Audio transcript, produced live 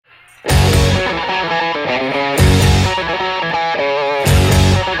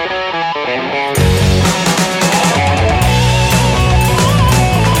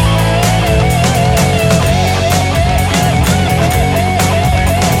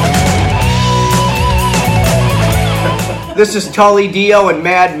This is Tully Dio and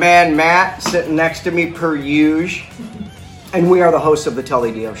Madman Matt sitting next to me per usual. And we are the hosts of the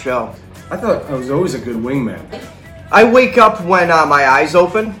Tully Dio Show. I thought I was always a good wingman. I wake up when my eyes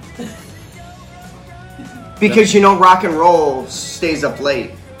open. Because, rock and roll stays up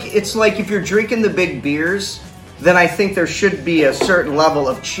late. It's like if you're drinking the big beers, then I think there should be a certain level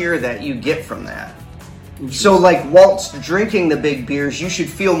of cheer that you get from that. So, like, whilst drinking the big beers, you should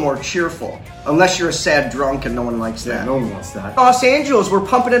feel more cheerful. Unless you're a sad drunk and no one likes that. Yeah, no one wants that. Los Angeles, we're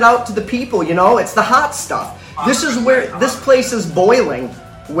pumping it out to the people, It's the hot stuff. This is where this place is boiling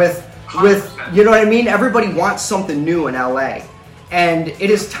with you know what I mean? Everybody wants something new in LA. And it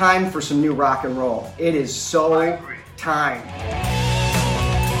is time for some new rock and roll. It is so time.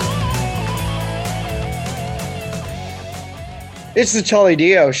 It's the Tully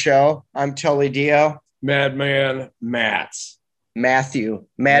Dio Show. I'm Tully Dio. Madman Matt. Matthew.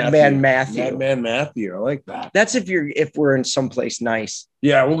 Madman Matthew. Madman Matthew. I like that. That's if we're in someplace nice.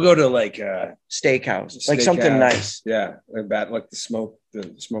 Yeah, we'll go to like a steakhouse. Like something nice. Yeah, like the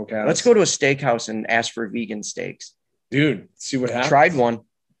smokehouse. Let's go to a steakhouse and ask for vegan steaks. Dude, see what happens. Tried one.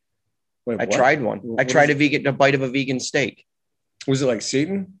 Wait, I tried one. I tried a bite of a vegan steak. Was it like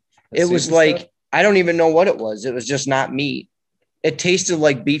Satan? It was like stuff? I don't even know what it was. It was just not meat. It tasted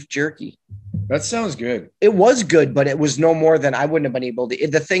like beef jerky. That sounds good. It was good, but it was no more than I wouldn't have been able to.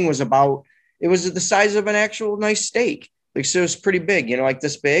 The thing was it was the size of an actual nice steak. Like, so it was pretty big, like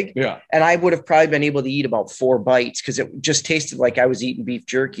this big. Yeah. And I would have probably been able to eat about 4 bites because it just tasted like I was eating beef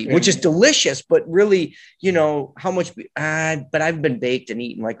jerky, which is delicious, but really, how much, but I've been baked and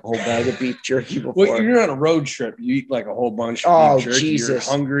eaten like a whole bag of beef jerky before. Well, you're on a road trip. You eat like a whole bunch of beef jerky. Jesus.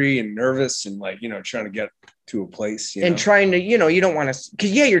 You're hungry and nervous and trying to get to a place. And trying to, you don't want to,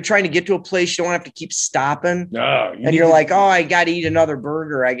 because you're trying to get to a place. You don't have to keep stopping. No. You're like, I got to eat another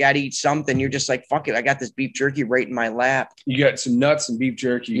burger. I got to eat something. You're just like, fuck it. I got this beef jerky right in my lap. You got some nuts and beef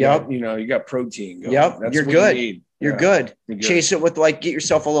jerky. You got protein going. Yep. That's you're what good. You need. You're good. Chase it with get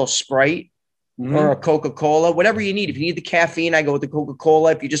yourself a little Sprite or a Coca-Cola, whatever you need. If you need the caffeine, I go with the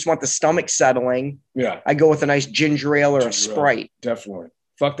Coca-Cola. If you just want the stomach settling, I go with a nice ginger ale or a Sprite. Definitely.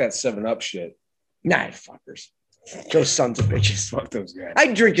 Fuck that 7-Up shit. Nah, fuckers. Those sons of bitches. Fuck those guys.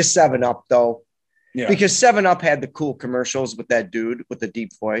 I'd drink a 7-Up though. Yeah. Because 7-Up had the cool commercials with that dude with the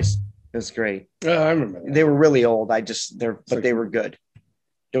deep voice. It was great. I remember that. They were really old. They were good.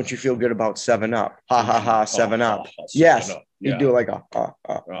 Don't you feel good about 7-Up? Ha ha ha, 7-Up. Yes. 7-Up. You do like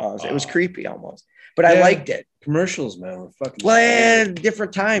it was creepy almost. But I liked it. Commercials, man, were fucking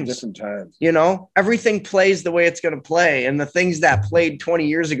different times. Different times. Everything plays the way it's going to play. And the things that played 20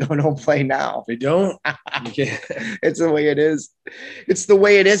 years ago don't play now. They don't. It's the way it is. It's the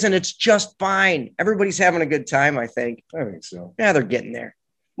way it is. And it's just fine. Everybody's having a good time, I think. I think so. Yeah, they're getting there.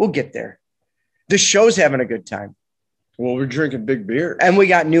 We'll get there. The show's having a good time. Well, we're drinking big beer. And we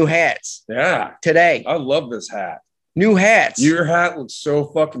got new hats. Yeah. Today. I love this hat. New hats. Your hat looks so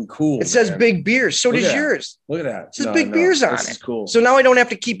fucking cool. It says Big Beers. So does yours. Look at that. It says Big Beers on it. This is cool. So now I don't have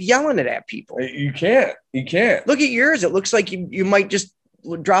to keep yelling it at people. You can't. Look at yours. It looks like you might just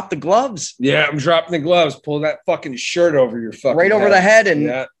drop the gloves. Yeah, I'm dropping the gloves. Pull that fucking shirt over your fucking right over the head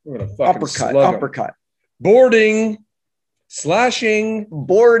and uppercut. Boarding, slashing,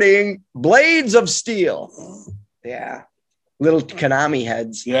 boarding, blades of steel. Yeah. Little Konami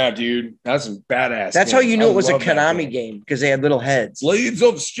heads. Yeah, dude. That's some badass. That's how you knew it was a Konami game because they had little heads. Blades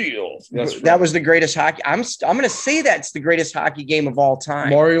of Steel. That was the greatest hockey. I'm going to say that's the greatest hockey game of all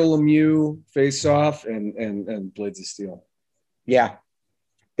time. Mario Lemieux, Face Off, and Blades of Steel. Yeah.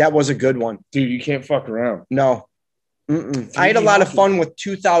 That was a good one. Dude, you can't fuck around. No. I had a lot of fun with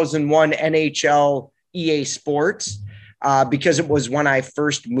 2001 NHL EA Sports. Because it was when I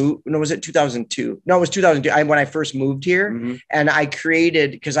first moved. No, was it 2002? No, it was 2002. When I first moved here, and I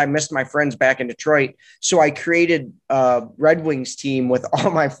created, because I missed my friends back in Detroit, so I created a Red Wings team with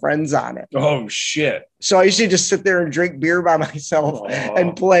all my friends on it. Oh shit! So I used to just sit there and drink beer by myself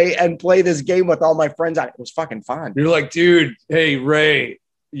and play this game with all my friends on it. It was fucking fun. You're like, dude, hey Ray,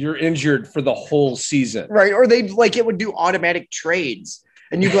 you're injured for the whole season, right? Or they'd it would do automatic trades.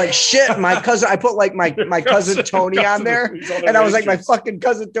 And you'd be like, shit, my cousin, I put my cousin Tony on there. And I was like, my fucking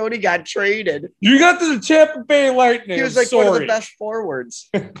cousin Tony got traded. You got to the Tampa Bay Lightning. He was like one of the best forwards.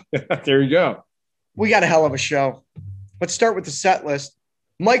 There you go. We got a hell of a show. Let's start with the set list.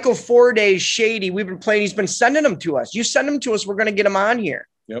 Michael Forday's Shady. We've been playing. He's been sending them to us. You send them to us. We're going to get them on here.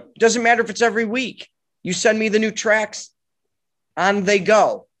 Yep. Doesn't matter if it's every week. You send me the new tracks. On they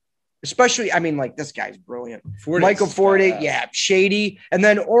go. Especially, this guy's brilliant. Michael Forday, Shady. And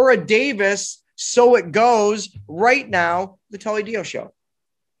then Aura Davis, So It Goes, right now, the Tully Dio Show.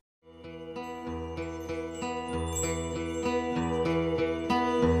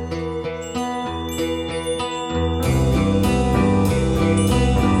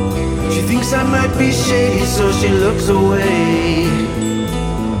 She thinks I might be shady, so she looks away,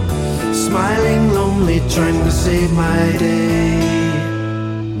 smiling lonely, trying to save my day.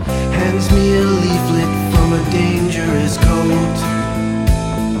 Hands me a leaflet from a dangerous coat,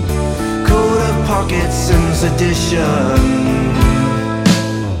 coat of pockets and sedition.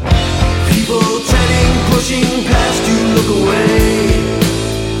 People treading, pushing past you, look away.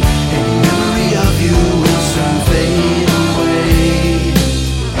 Any memory of you will soon fade away.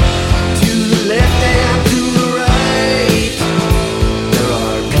 To the left and to the right, there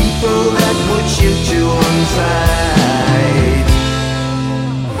are people that would shoot you on sight.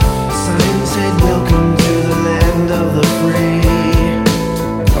 Sign said, welcome to the land of the free.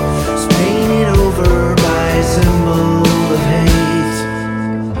 It's painted over by a symbol of hate.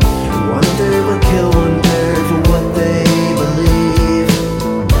 One third will kill, one third for what they believe.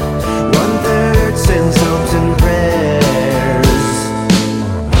 One third sends hopes and prayers.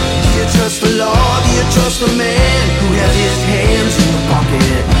 Do you trust the law? Do you trust the man who has his hands in your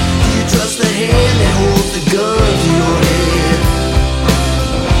pocket? Do you trust the hand that holds the gun to your head?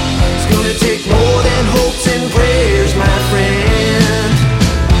 It's gonna take more than hopes and prayers, my friend.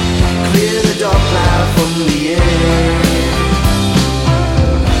 Clear the dark cloud from the air.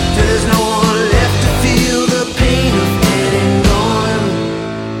 There's no one left to feel the pain of dead and gone.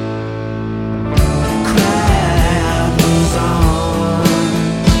 The crowd moves on.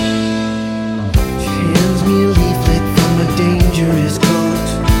 She hands me a leaflet from a dangerous coat.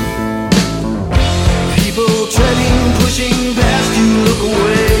 People treading, pushing past you, look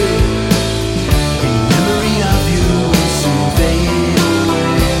away. Any memory of you will soon fade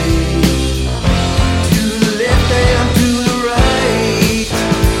away. To the left and to the right,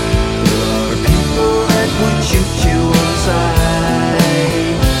 there are people that would shoot you on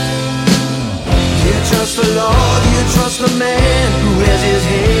sight. Do you trust the law? Do you trust the man who has his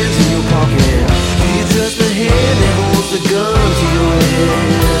hands in your pocket? Do you trust the hand that holds the gun to your head?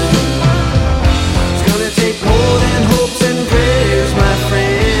 It's gonna take more than hopes and prayers, my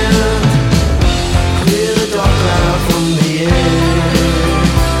friend. Clear the dark cloud from the air.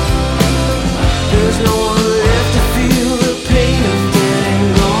 There's no one left to feel the pain of dead and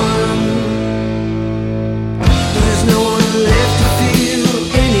gone. There's no one left to feel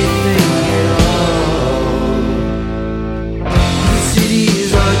anything at all. The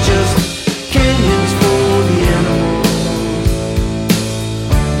cities are just canyons for the animals.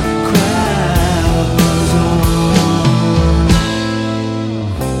 Crowd moves on.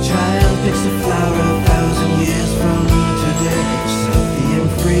 Child picks a flower 1,000 years from today. Healthy and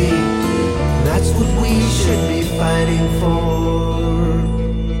free. That's what we should be fighting for.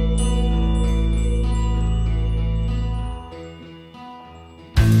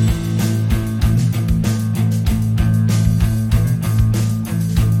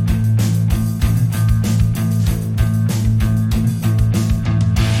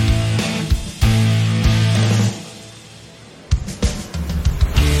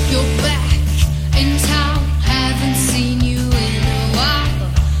 You're back in town, haven't seen you in a while.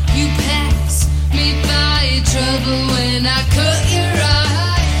 You pass me by, trouble when I cut your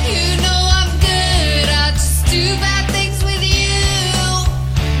eye. You know I'm good, I just do bad things with you.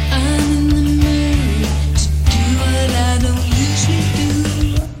 I'm in the mood to do what I don't usually do,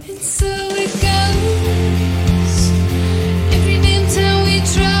 and so it goes. Every damn time we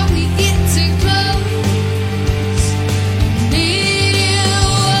try, we get too close. Need you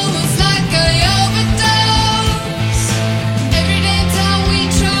almost like I overdose. Every damn time we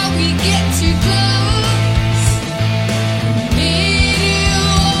try, we get too close. Need you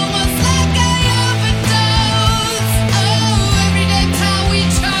almost like I overdose. Oh, every damn time we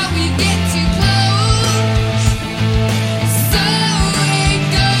try, we get too close. So it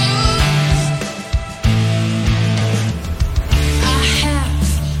goes. I have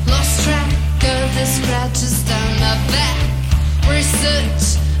lost track of the scratches down my back. We're such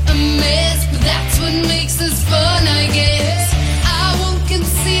a mess, but that's what makes us fun, I guess. I won't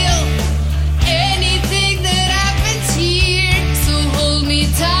conceal anything that happens here, so hold me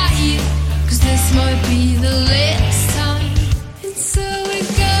tight, 'cause this might be the last time. And so it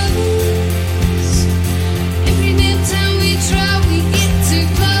goes. Every damn time we try, we get too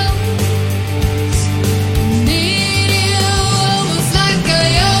close. Need you almost like I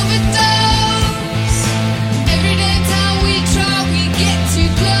overdose. Every damn time we try, we get too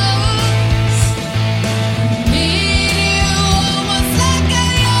close. Need you almost like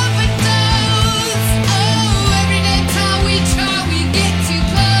I overdose. Oh, every damn time we try, we get too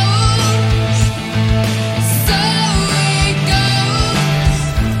close.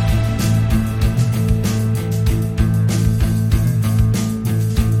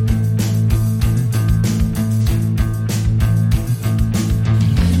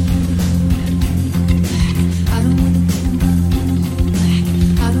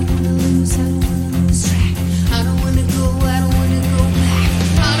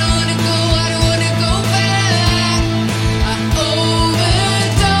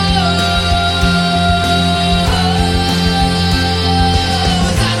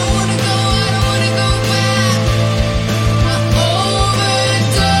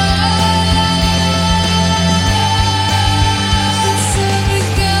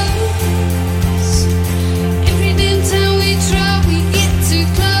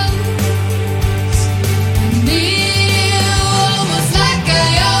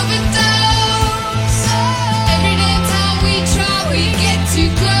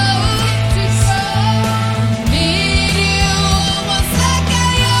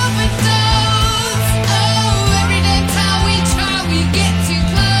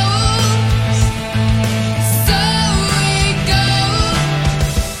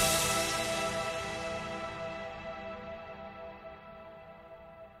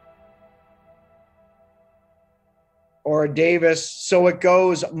 Or Davis. So it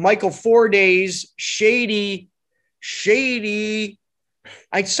goes. Michael 4 days. Shady.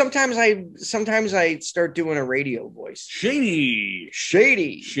 Sometimes I start doing a radio voice. Shady.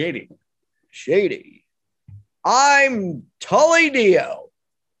 I'm Tully Dio.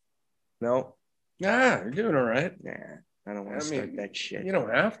 No. You're doing all right. Nah, I don't want to start that shit. You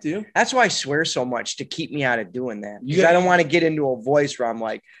don't have to. That's why I swear so much, to keep me out of doing that. Because I don't want to get into a voice where I'm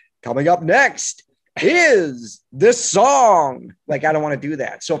like, coming up next is this song. Like, I don't want to do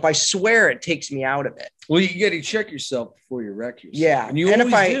that. So if I swear, it takes me out of it. Well, you got to check yourself before you wreck yourself. Yeah.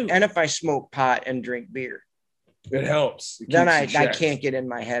 And if I smoke pot and drink beer, it helps. Then I can't get in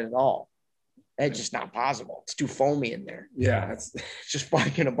my head at all. It's just not possible. It's too foamy in there. Yeah. It's just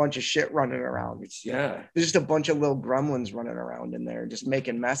fucking a bunch of shit running around. There's just a bunch of little gremlins running around in there, just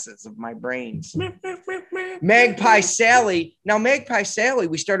making messes of my brains. Magpie Sally. Now, Magpie Sally,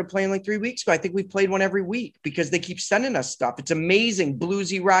 we started playing like 3 weeks ago. I think we played one every week because they keep sending us stuff. It's amazing.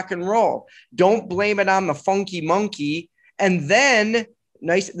 Bluesy rock and roll. Don't blame it on the funky monkey. And then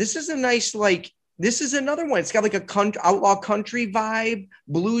this is another one. It's got like a outlaw country vibe,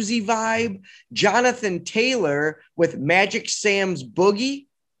 bluesy vibe. Jonathan Taylor with Magic Sam's Boogie.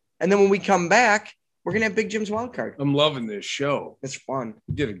 And then when we come back, we're going to have Big Jim's Wild Card. I'm loving this show. It's fun.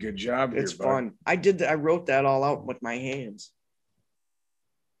 You did a good job here, It's fun. I wrote that all out with my hands.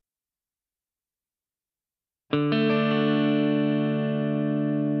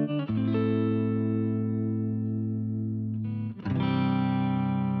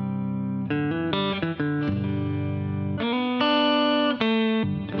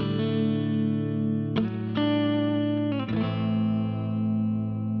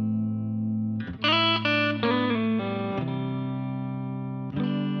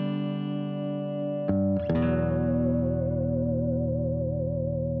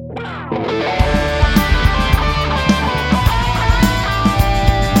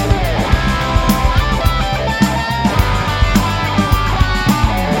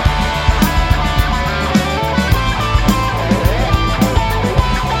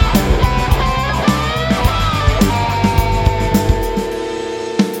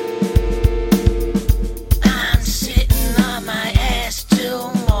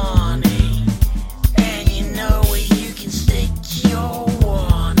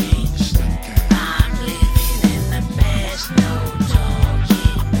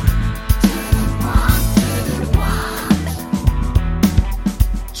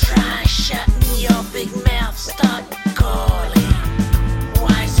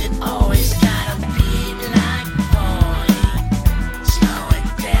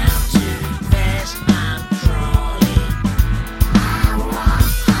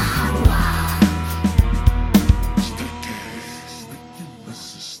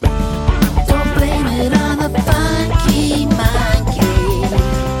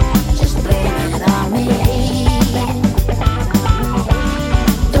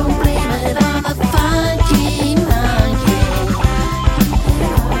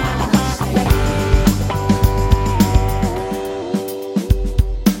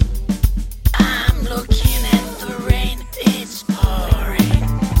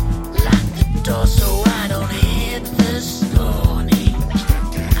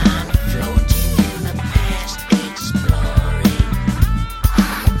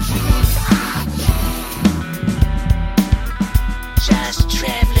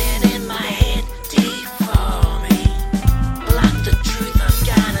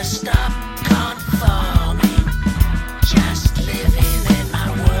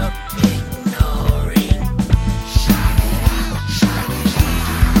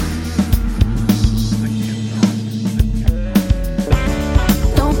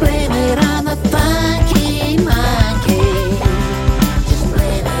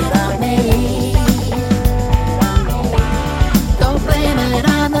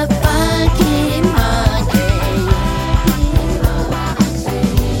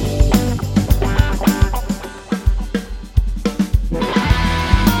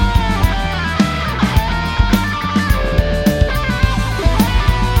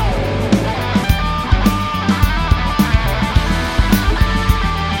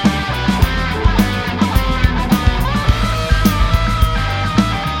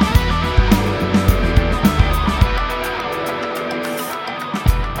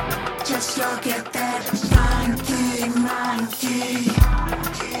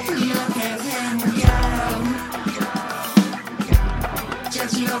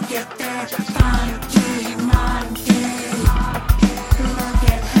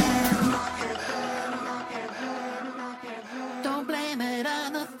 Don't blame it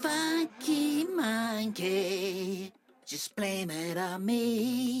on the funky monkey. on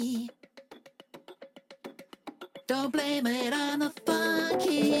me. Don't blame it on the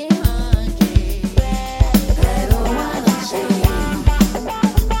funky monkey. I don't wanna say.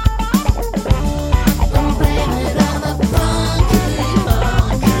 Don't blame it on the funky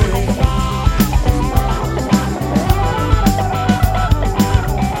monkey.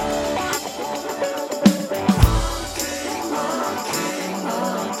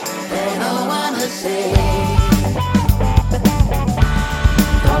 They don't wanna say.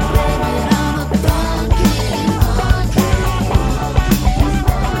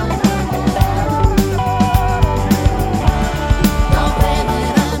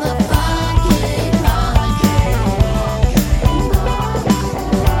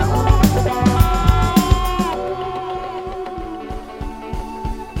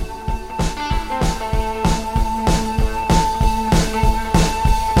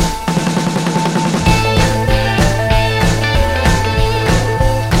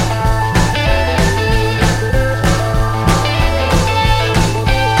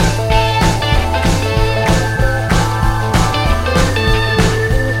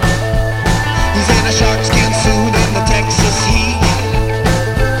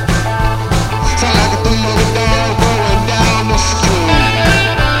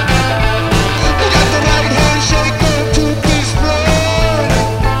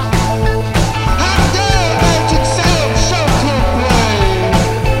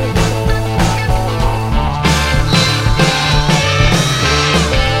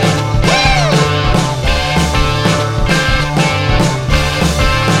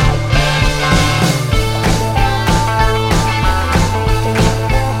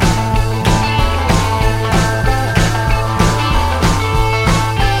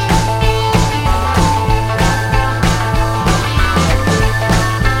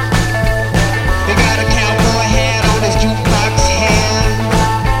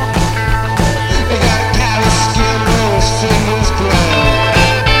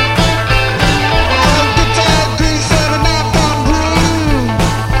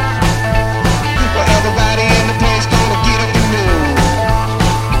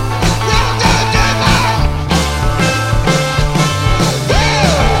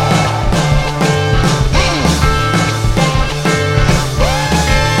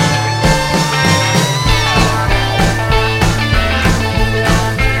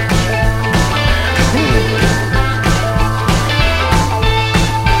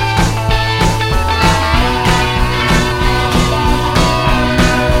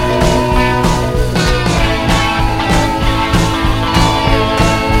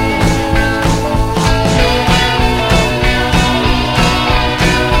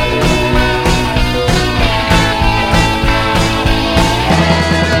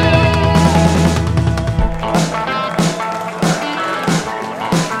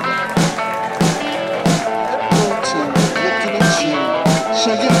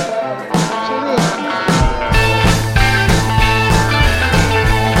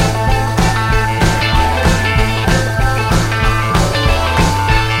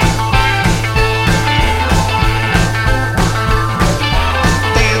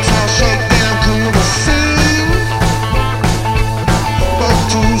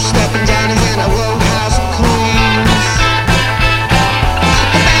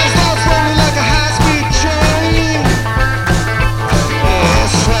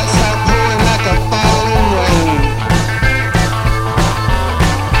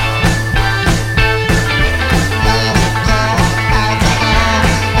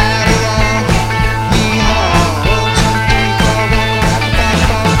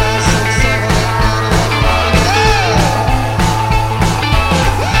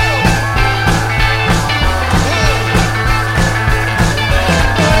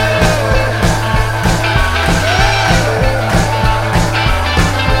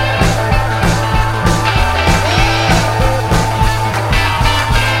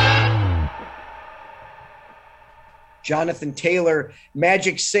 Jonathan Taylor,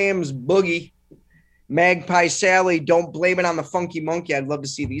 Magic Sam's Boogie, Magpie Sally, Don't Blame It on the Funky Monkey. I'd love to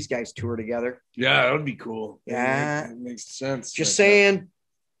see these guys tour together. Yeah, that would be cool. Yeah. It makes sense. Just saying,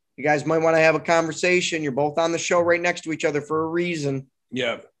 you guys might want to have a conversation. You're both on the show right next to each other for a reason.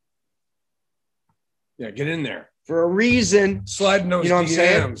 Yeah. Yeah, get in there. For a reason. Slide those, you know what I'm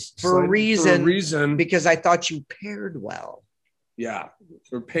saying? For a reason. For a reason. Because I thought you paired well. Yeah.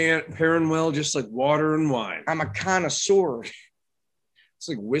 We're pairing well, just like water and wine. I'm a connoisseur. It's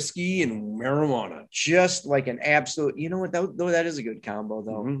like whiskey and marijuana. Just like an absolute, you know what, that is a good combo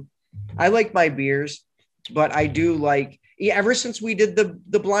though. Mm-hmm. I like my beers, but I do like, ever since we did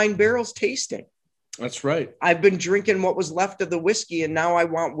the Blind Barrels tasting, That's right. I've been drinking what was left of the whiskey, and now I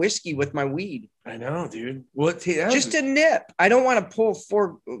want whiskey with my weed. I know, dude. Well, just a nip. I don't want to pull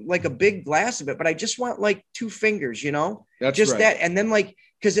like a big glass of it, but I just want like 2 fingers, you know? That's just right. that. And then like,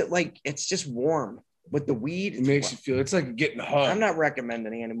 because it's just warm with the weed. It makes you feel, it's like getting hot. I'm not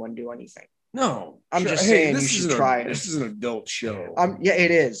recommending anyone do anything. No. I'm just saying you should try it. This is an adult show. Yeah,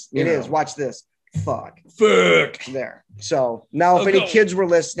 it is. It is. Watch this. Fuck. There. So now if any kids were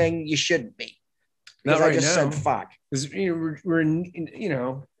listening, you shouldn't be. Not right I just now. said fuck. Because we're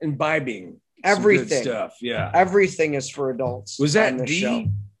imbibing everything some good stuff. Yeah. Everything is for adults. Was that D? Show.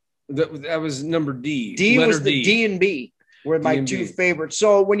 That was number D. D was the D and B were my two favorites.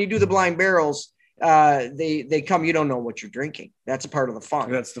 So when you do the blind barrels, they come, you don't know what you're drinking. That's a part of the fun.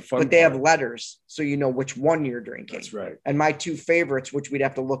 That's the fun. But they have letters, so you know which one you're drinking. That's right. And my 2 favorites, which we'd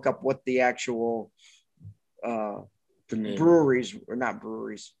have to look up what the actual breweries, or not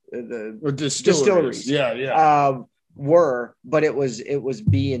breweries, or distilleries. Yeah. Were, but it was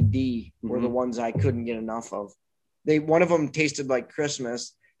B and D were the ones I couldn't get enough of. One of them tasted like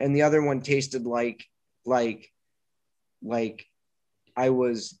Christmas, and the other one tasted like I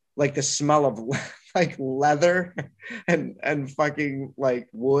was like the smell of like leather and fucking like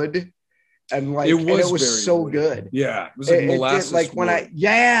wood. And like it was so woody. Good. Yeah. It was like molasses. Like when wood.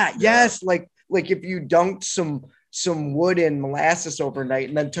 Yes. Like if you dunked some wood in molasses overnight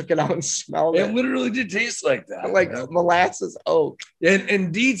and then took it out and smelled it. It literally did taste like that. Like molasses oak.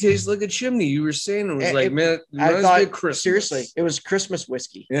 And D tastes like a chimney. You were saying it was I thought Christmas. Seriously, it was Christmas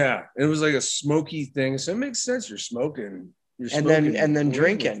whiskey. Yeah. It was like a smoky thing. So it makes sense. You're smoking. And then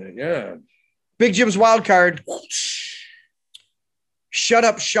drinking. Yeah. Big Jim's wild card. Shut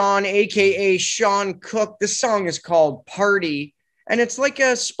Up Sean, aka Sean Cook. This song is called Party, and it's like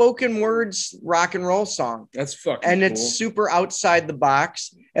a spoken words rock and roll song. That's fucking and cool. It's super outside the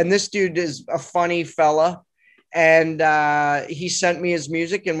box. And this dude is a funny fella, and he sent me his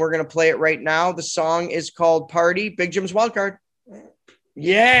music, and we're gonna play it right now. The song is called Party. Big Jim's wild card.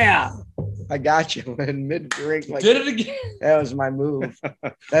 Yeah, I got you in mid drink. Like, did it again. That was my move.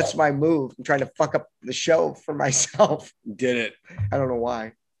 That's my move. I'm trying to fuck up the show for myself. Did it? I don't know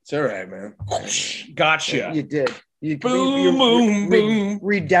why. It's all right, man. Gotcha. You did. Boom.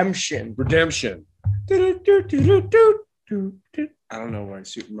 Redemption. I don't know why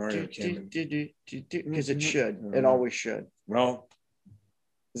Super Mario came in. Because it should. It always should. Well,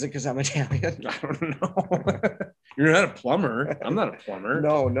 is it because I'm Italian? I don't know. You're not a plumber. I'm not a plumber.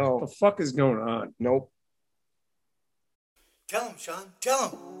 No. What the fuck is going on? Nope. Tell him, Sean. Tell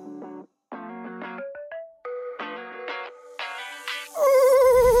him.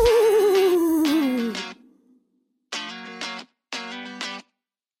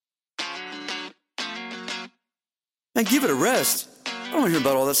 Man, give it a rest. I don't want to hear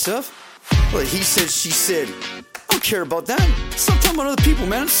about all that stuff. Well, he said, she said. I don't care about that. Stop talking about other people,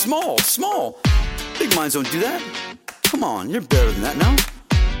 man. It's small. Big minds don't do that. Come on, you're better than that now.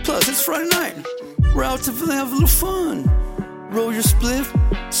 Plus, it's Friday night. We're out to have a little fun. Roll your spliff,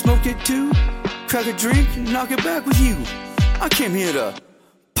 smoke it too. Crack a drink, and knock it back with you. I came here to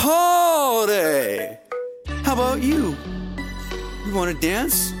party. How about you? You want to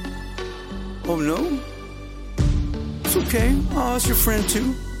dance? Oh, no? It's okay. Oh, it's your friend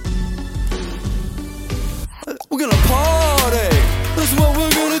too. We're gonna party. That's what we're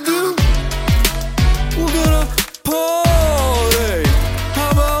gonna do. We're gonna party.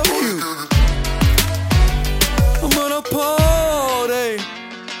 How about you? I'm gonna party.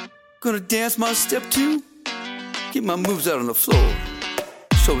 Gonna dance my step too. Get my moves out on the floor.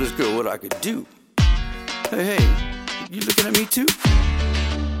 Show this girl what I could do. Hey, you looking at me too?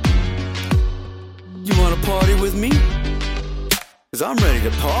 You wanna party with me? 'Cause I'm ready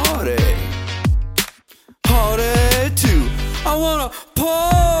to party. Party too. I wanna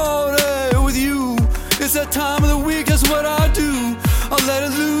party with you. It's that time of the week, that's what I do. I let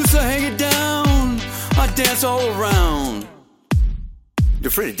it loose, I hang it down. I dance all around. You're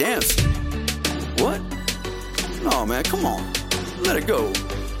afraid to dance? What? No, man, come on. Let it go.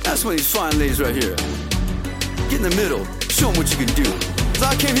 That's one of these fine ladies right here. Get in the middle. Show them what you can do. 'Cause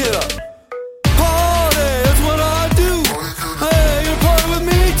I came here to that's what I do. Hey, you party with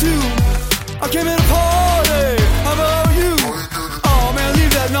me too. I came here to party. How about you? Oh man,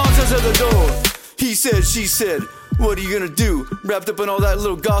 leave that nonsense at the door. He said, she said, what are you gonna do? Wrapped up in all that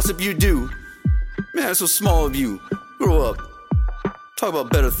little gossip you do. Man, it's so small of you. Grow up. Talk about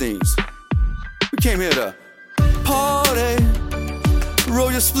better things. We came here to party.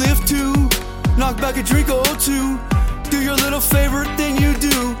 Roll your spliff too. Knock back a drink or two. Do your little favorite thing you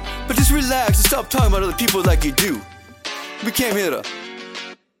do. But just relax and stop talking about other people like you do. We came here to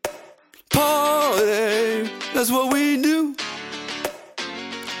party. party. That's what we do.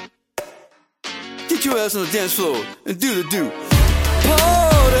 Get your ass on the dance floor and do the do.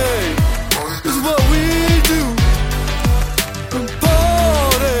 Party. That's what we do.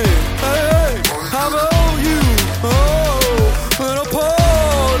 Party. Hey, hey. How about you? Oh, and a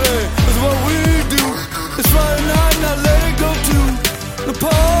party. That's what we do. It's Friday night, now let it go too. The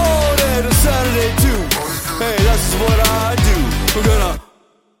party to Saturday too. Hey, that's what I do. We're gonna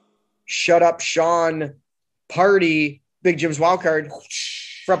Shut Up Sean party, Big Jim's Wildcard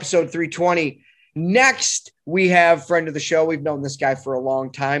for episode 320. Next, we have friend of the show. We've known this guy for a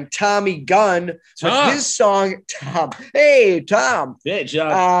long time, Tommy Gunn, with his song Tom. Hey, Tom. Hey,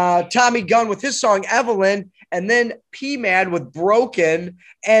 John. Tommy Gunn with his song Evelyn, and then P-Mad with Broken,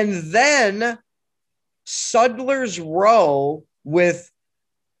 and then Sudler's Row with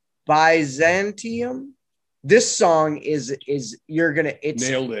Byzantium. This song is you're gonna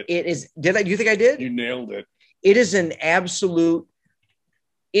nailed it. It is. Do you think I did? You nailed it. It is an absolute.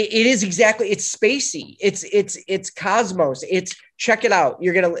 It is exactly. It's spacey. It's cosmos. It's check it out.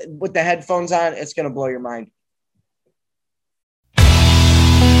 You're gonna with the headphones on. It's gonna blow your mind.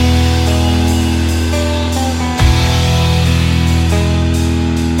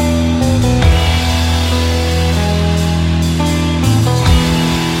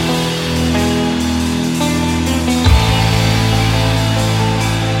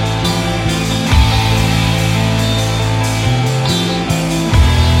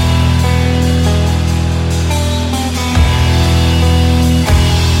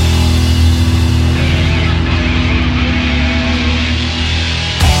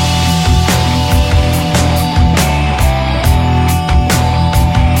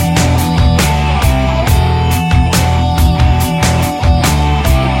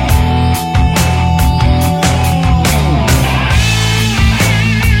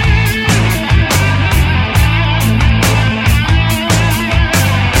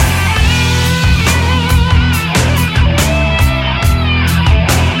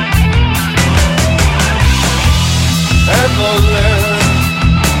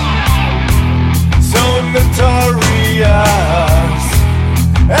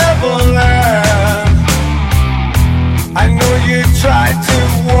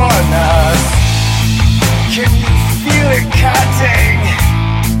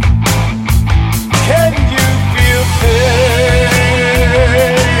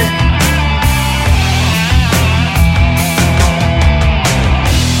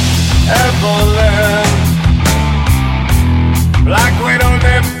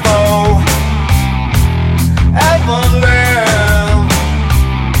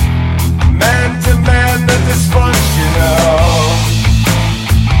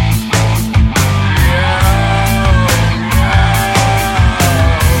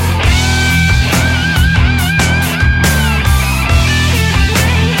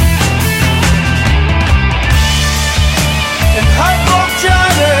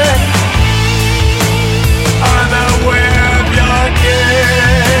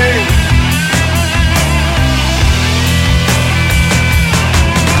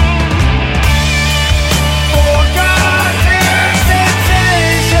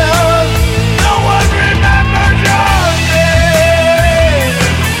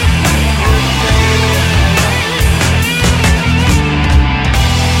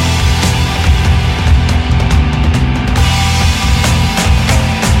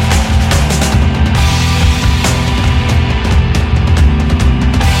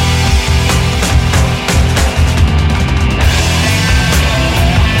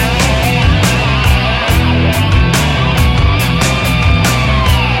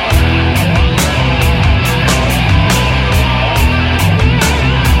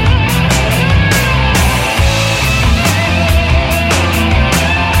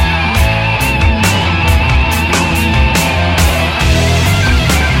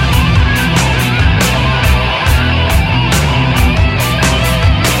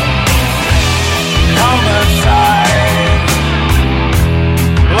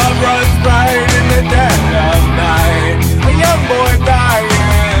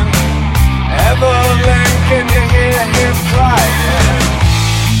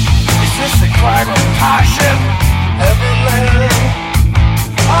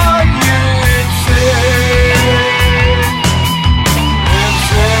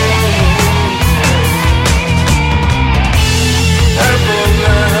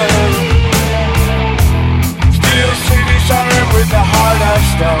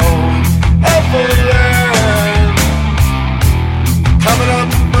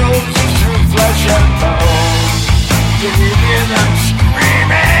 Can you hear them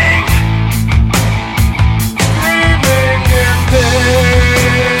screaming?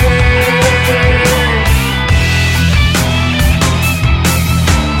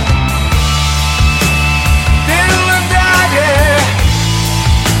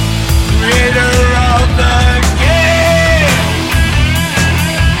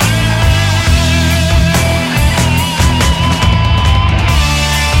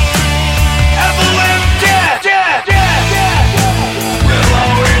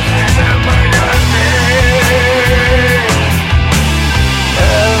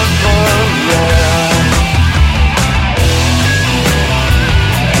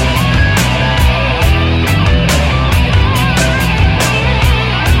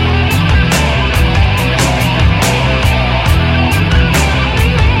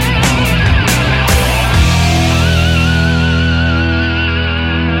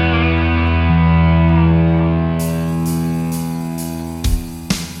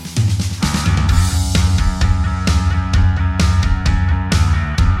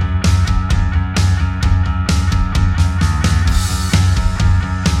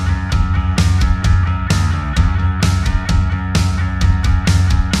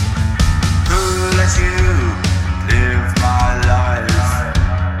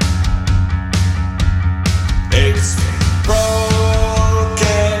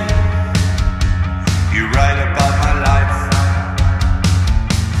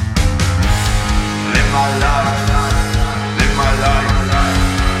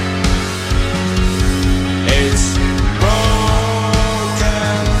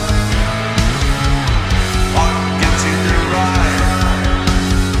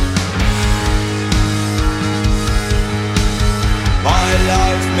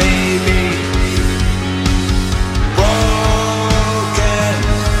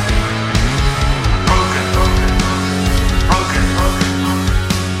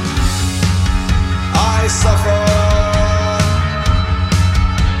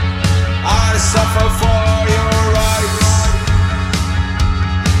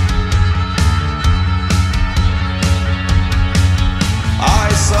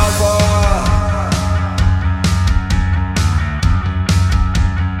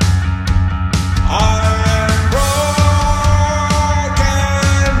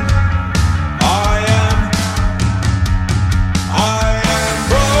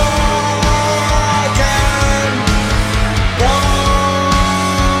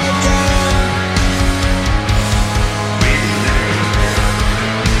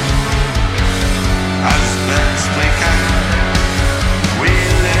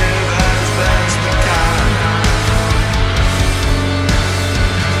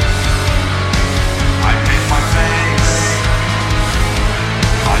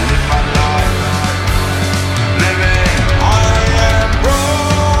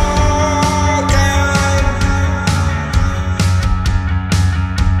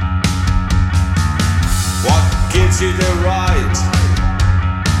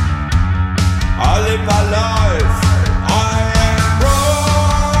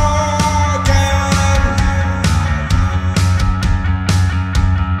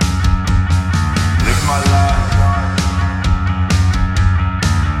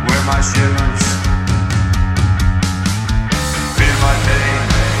 my shoes. Feel my pain.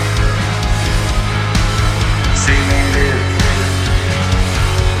 See me live.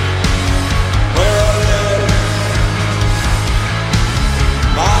 Where I live,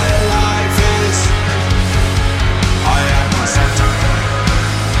 my life is. I am the center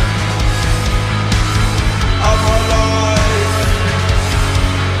of my life.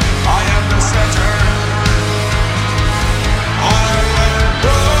 I am the center. I am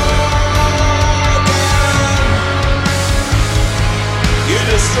broken. You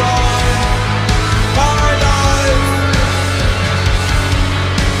destroy my life.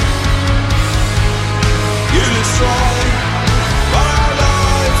 You destroy my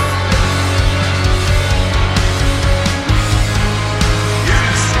life. You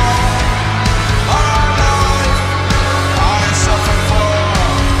destroy my life. I suffer for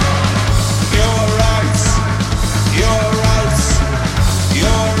your rights, your rights,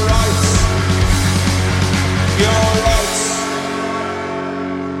 your rights, your rights.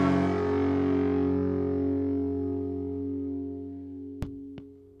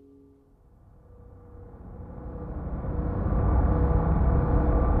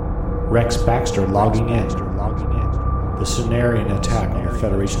 Rex Baxter logging in. The Cenarian attack on the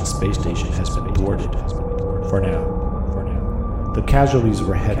Federation space station has been thwarted. For now. The casualties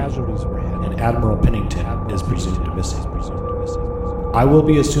were heavy, and Admiral Pennington is presumed missing. I will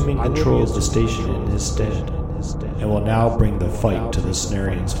be assuming control of the station in his stead, and will now bring the fight to the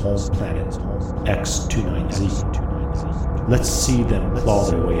Cenarian's home planet, X-29Z. Let's see them claw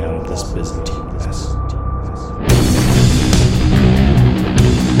their way out of this Byzantine mess.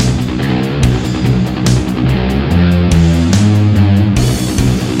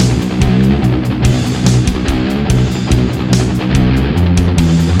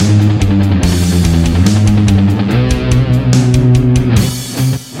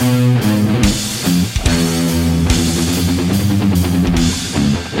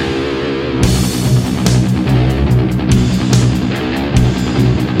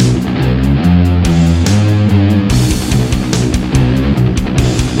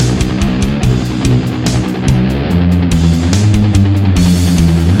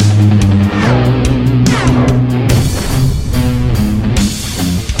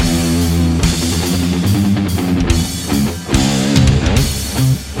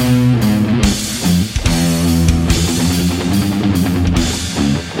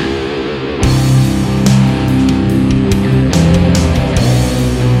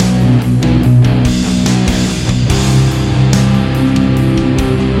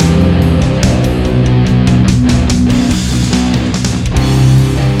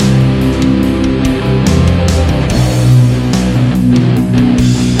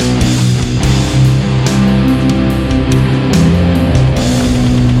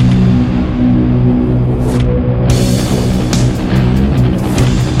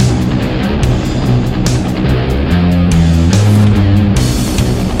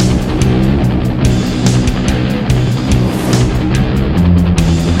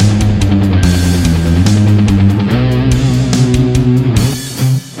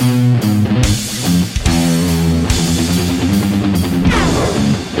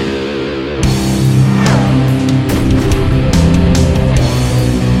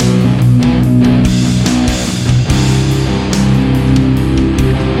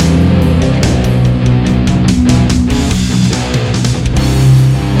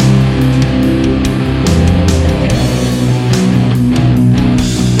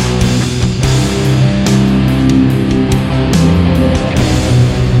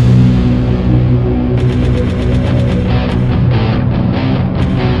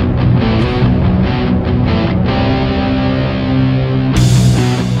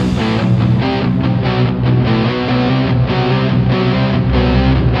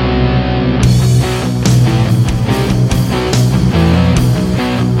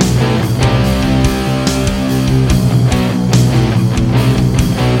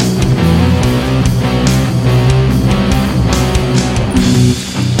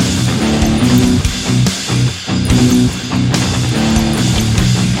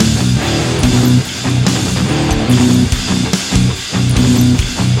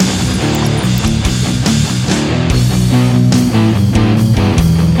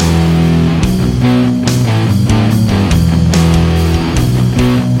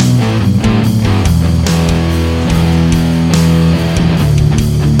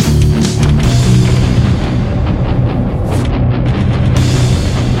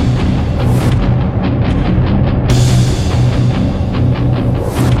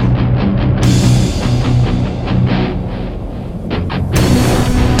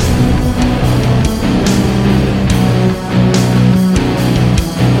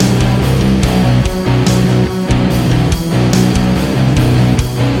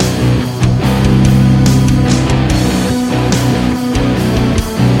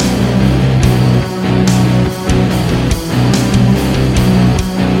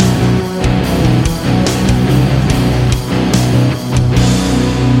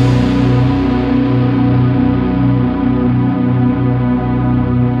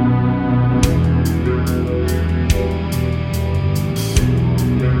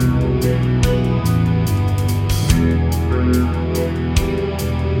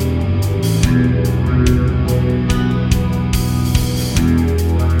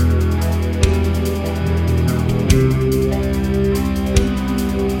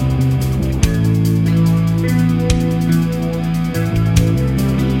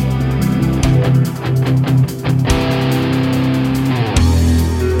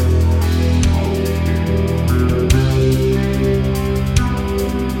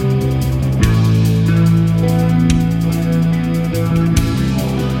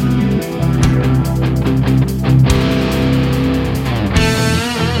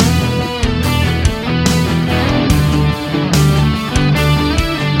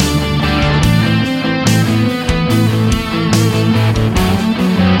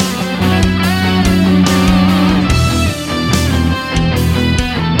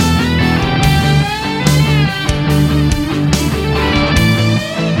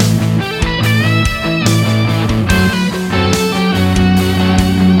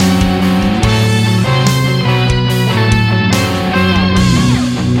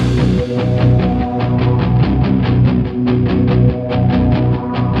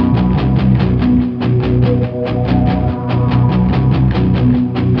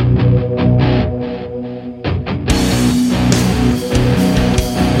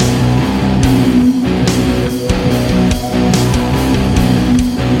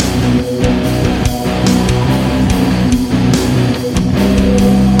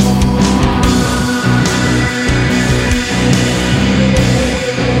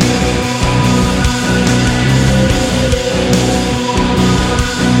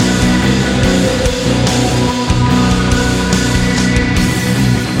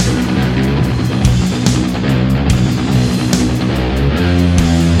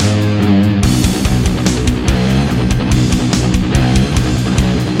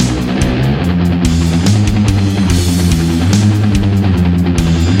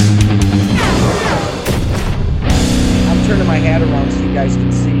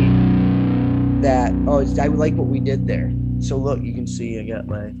 see that. Oh, I like what we did there. So look, you can see I got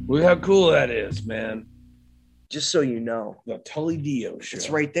my. Look how cool that is, man. Just so you know. The Tully Dio show. It's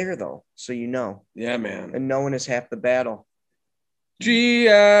right there, though, so you know. Yeah, man. And knowing is half the battle.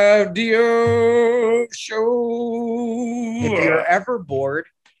 G.I. Dio show. If you're ever bored,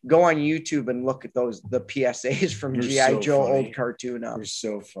 go on YouTube and look at the PSAs from G.I. Joe funny. Old Cartoon up. They're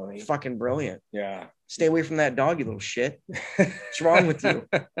so funny. Fucking brilliant. Yeah. Stay away from that dog, you little shit. What's wrong with you?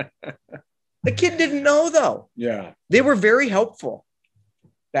 The kid didn't know, though. Yeah. They were very helpful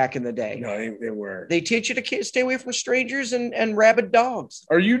back in the day. No, they were. They teach you to stay away from strangers and rabid dogs.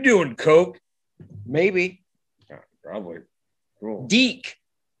 Are you doing coke? Maybe. Yeah, probably. Cool. Deke.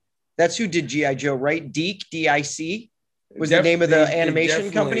 That's who did G.I. Joe, right? Deke, D-I-C, was the name of the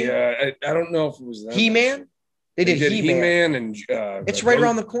animation company. I don't know if it was them. He-Man? They did He-Man and it's right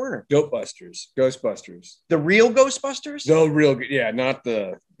around the corner. Ghostbusters. The real Ghostbusters? The real, yeah, not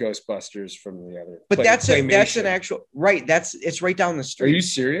the Ghostbusters from the other. But that's an actual right. It's right down the street. Are you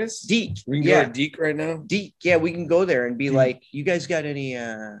serious? Deke. We can go to Deke right now. Deke, yeah, we can go there and be like, you guys got any?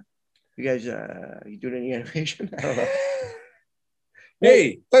 You guys, you doing any animation? I don't know.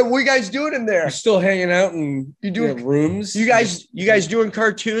 Hey, what are you guys doing in there? You're still hanging out in rooms? You guys doing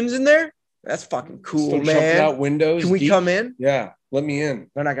cartoons in there? That's fucking cool, still man. Jumping out windows. Can we come in? Yeah, let me in.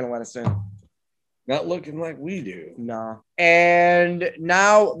 They're not gonna let us in. Not looking like we do. No. And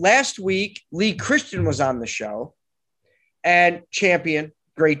now, last week, Lee Christian was on the show, and Champion,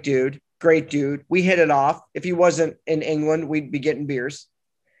 great dude. We hit it off. If he wasn't in England, we'd be getting beers.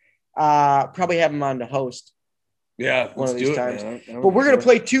 Probably have him on to host. Yeah, one of these times. But we're going to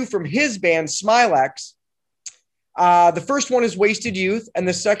play two from his band, Smilex. The first one is Wasted Youth, and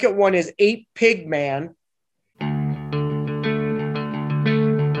the second one is 8 Pig Man.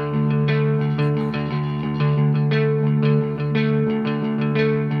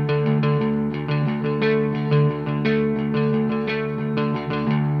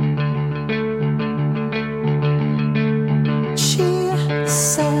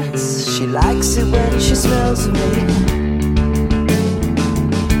 She likes it when she smells of me.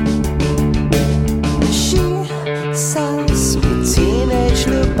 She says with teenage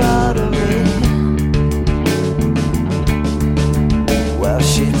lobotomy. Well,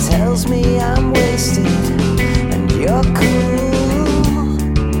 she tells me I'm wasted and you're cool.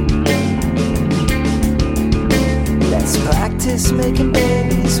 Let's practice making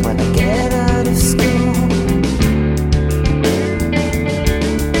babies when I get out of school.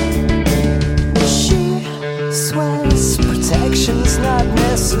 Protection's not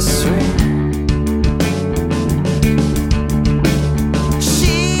necessary.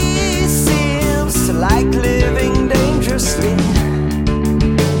 She seems to like living dangerously.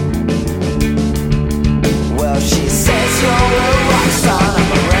 Well, she says you're a rock star,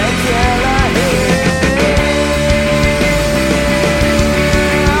 I'm a regular here.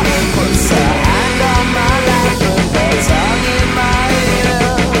 Puts her hand on my lap and her tongue in my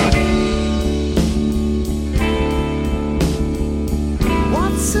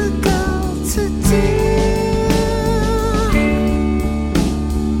What's a girl to do?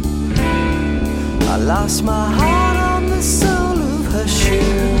 I lost my heart on the sole of her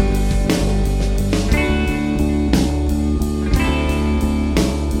shoe.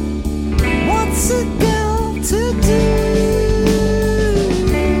 What's a girl to do?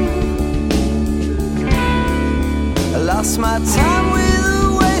 I lost my time with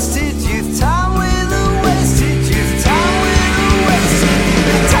a wasted youth, time with a wasted youth, time with a wasted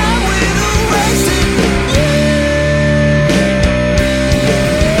youth, time with a wasted youth.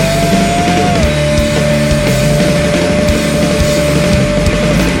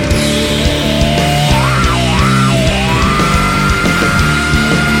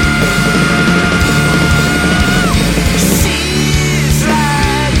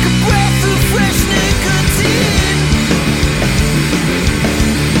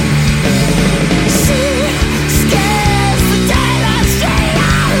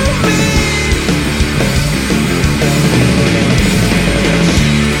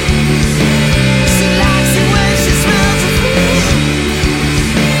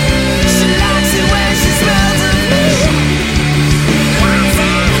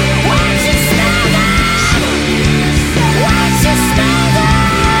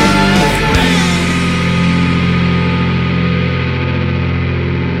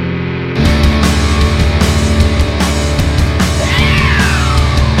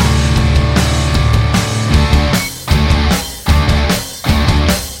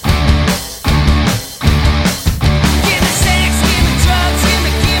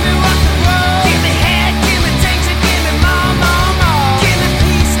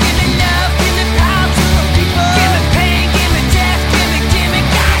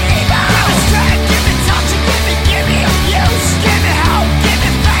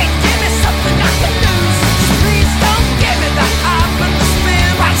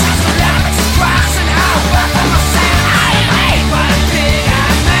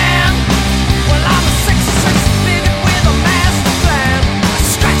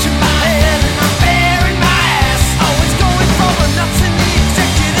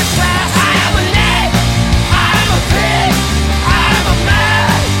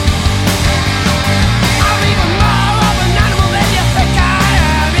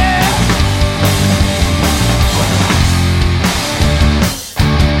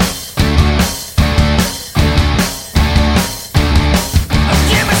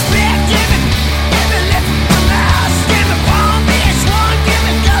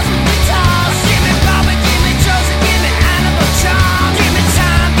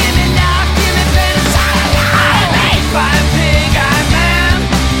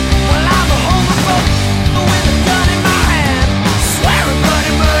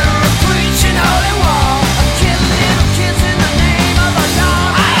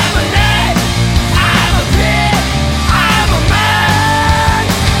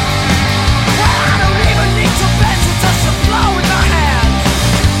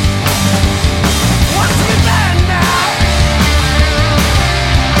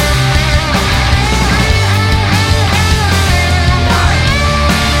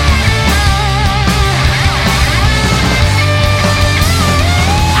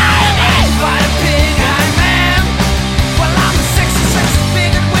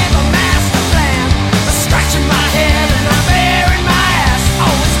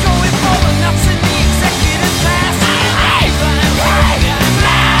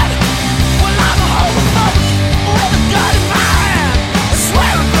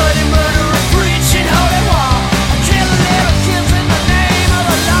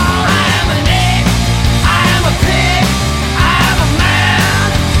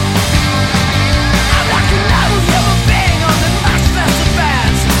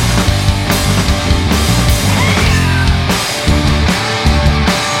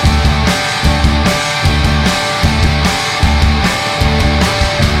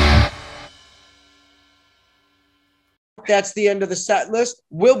 that's the end of the set list.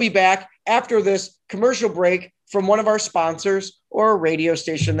 We'll be back after this commercial break from one of our sponsors or a radio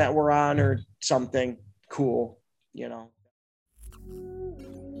station that we're on or something cool, you know.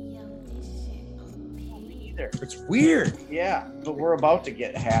 It's weird. Yeah, but we're about to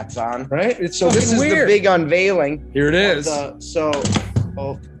get hats on. Right? It's so this is weird. the big unveiling. Here it is.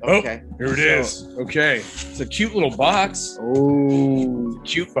 Okay. Here it is. Okay. It's a cute little box. Oh,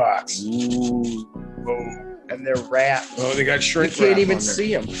 cute box. Ooh. Oh. And they're wrapped. Oh, they got shrink You can't wrap even on there.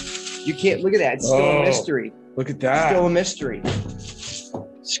 see them. You can't look at that. It's still a mystery. Look at that. Still a mystery.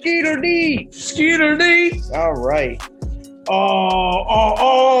 Skeeter D. Skeeter D. All right. Oh,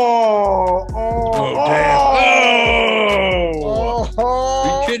 damn. Oh.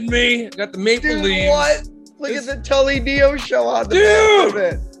 Are you kidding me? I got the Maple Dude, Leafs. what? Look at the Tully Dio show on the back of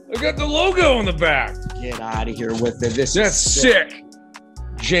it. I got the logo on the back. Get out of here with it. That's sick.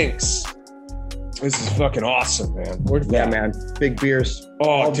 Jinx. This is fucking awesome, man. Yeah, man. Big beers. Oh,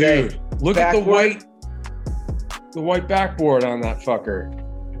 all dude. day. Look at the white backboard on that fucker.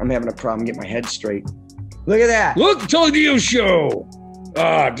 I'm having a problem getting my head straight. Look at that. Look, the Tully Dio show.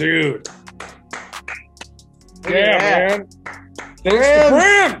 Ah, dude. Yeah, man. Thanks to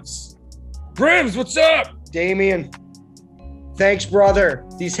Brims. Brims, what's up? Damien. Thanks, brother.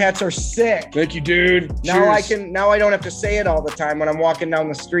 These hats are sick. Thank you, dude. Now Cheers. Now I don't have to say it all the time when I'm walking down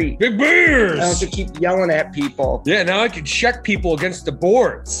the street. Big beers. I don't have to keep yelling at people. Yeah, now I can check people against the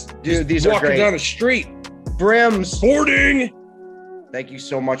boards. Dude, these are walking great. down the street. Brims. Boarding. Thank you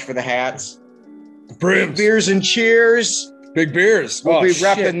so much for the hats. Brims. Big beers and cheers. Big beers. We'll be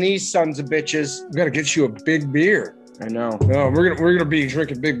repping these sons of bitches. We gotta get you a big beer. I know. No, we're gonna be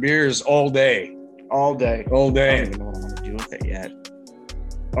drinking big beers all day. All day. All I day. don't even know what I'm gonna do with it yet.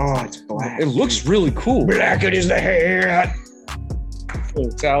 Oh, it's black. It looks really cool. Black it is the hat. Little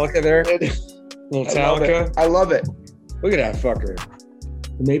Metallica there. Little Metallica. I love it. Look at that fucker.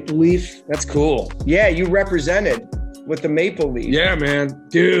 The Maple Leaf. That's cool. Yeah, you represented with the Maple Leaf. Yeah, man.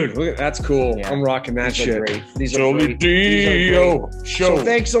 Dude, look at that's cool. Yeah. I'm rocking that These shit. are great. These are Tully great. These are Dio great. show. So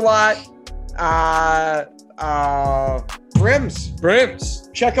thanks a lot. Brims. Brims.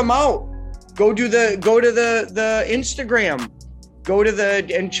 Check them out. Go to the Instagram. Go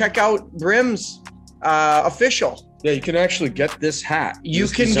to and check out Brims official. Yeah, you can actually get this hat. You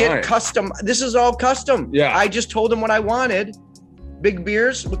can get custom. This is all custom. Yeah. I just told him what I wanted. Big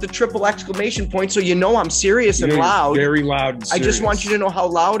beers with the triple exclamation point, so you know I'm serious and loud. Very loud and I serious. just want you to know how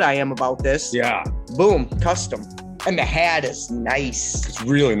loud I am about this. Yeah. Boom, custom. And the hat is nice. It's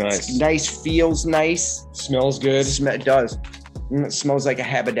really nice. It's nice, feels nice. Smells good. It does. It smells like a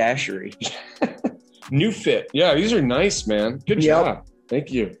haberdashery. New fit. Yeah, these are nice, man. Good Yep. job.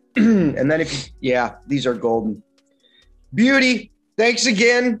 Thank you. And then these are golden. Beauty. Thanks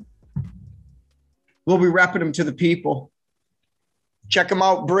again. We'll be repping them to the people. Check them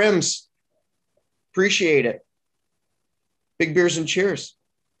out, Brims. Appreciate it. Big beers and cheers.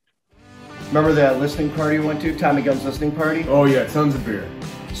 Remember that listening party we went to? Tommy Gunn's listening party? Oh yeah, tons of beer.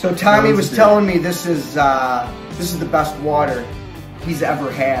 So Tommy was telling me this is the best water he's ever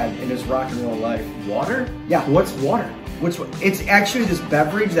had in his rock and roll life. Water? Yeah. What's water? It's actually this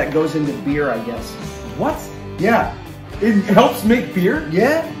beverage that goes into beer, I guess. What? Yeah. It helps make beer?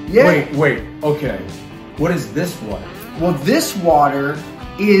 Yeah. Wait. Okay. What is this water? Well, this water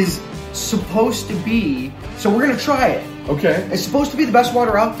is supposed to be, so we're going to try it. Okay. It's supposed to be the best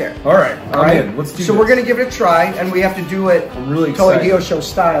water out there. All right. All right. In. Let's do So this. we're going to give it a try, and we have to do it I'm really Tully excited. Dio show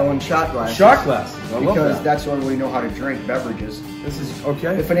style in shot glasses. Shot glasses. I love Because that. that's what we know how to drink beverages. This is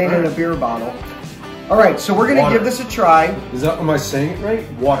okay. If it ain't All in a right. beer bottle. All right, so we're going to Water. give this a try. Am I saying it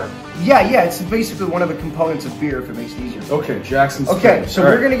right? Water. Yeah, it's basically one of the components of beer if it makes it easier. Okay, Jackson's. Okay, so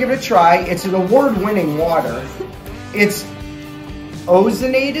we're going to give it a try. It's an award-winning water. It's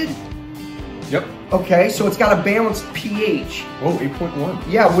ozonated. Yep. Okay, so it's got a balanced pH. Oh, 8.1.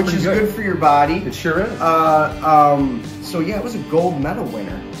 Yeah, That's which pretty is good for your body. It sure is. So yeah, it was a gold medal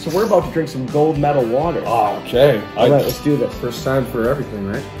winner. So we're about to drink some gold medal water. Oh, okay. All right, let's do this. First time for everything,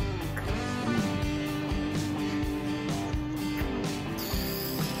 right?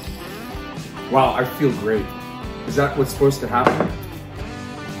 Wow, I feel great. Is that what's supposed to happen?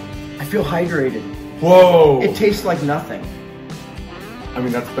 I feel hydrated. Whoa! It tastes like nothing. I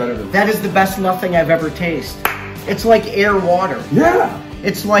mean, that's better than. That is the best nothing I've ever tasted. It's like air water. Yeah!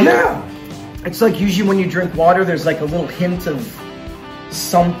 It's like Yeah! It's like usually when you drink water, there's like a little hint of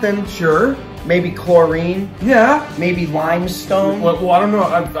something. Sure. Maybe chlorine. Yeah. Maybe limestone. Well, I don't know.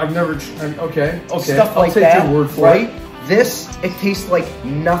 I've never. Okay. Stuff I'll like take that. your word for right? it. This, it tastes like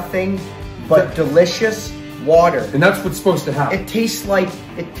nothing but delicious water. And that's what's supposed to happen. It tastes like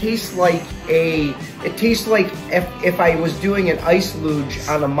if I was doing an ice luge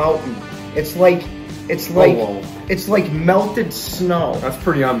on a mountain. It's like melted snow. That's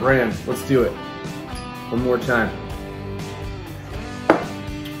pretty on brand. Let's do it. One more time.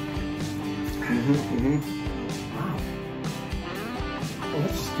 Wow. Oh,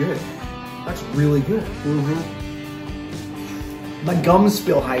 that's good. That's really good. My gums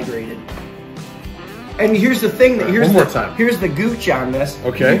feel hydrated. And here's the thing One more time. Here's the gooch on this.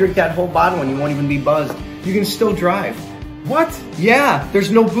 Okay. You drink that whole bottle and you won't even be buzzed. You can still drive. What? Yeah,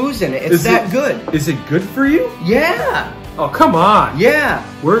 there's no booze in it. It's good. Is it good for you? Yeah. Oh, come on. Yeah.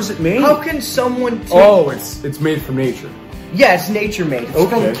 Where is it made? How can someone take... Oh, it's made from nature. Yeah, it's nature made. It's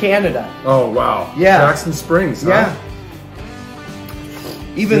from Canada. Oh, wow. Yeah. Jackson Springs, huh? Yeah.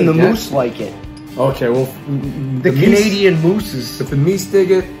 Even the moose like it. Okay, well... The Canadian mooses. If the meese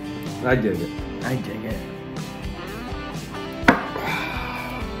dig it, I dig it. I dig it.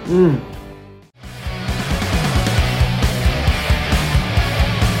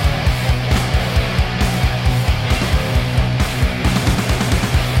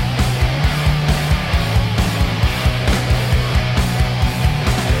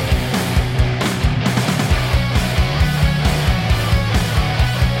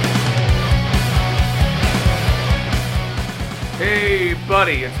 Hey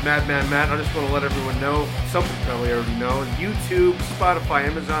buddy, it's Madman Matt. I just want to let everyone know, something you probably already know, YouTube, Spotify,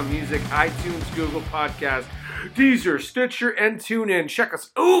 Amazon Music, iTunes, Google Podcast, Deezer, Stitcher, and TuneIn. Check us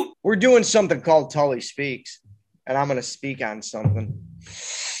out. We're doing something called Tully Speaks, and I'm going to speak on something.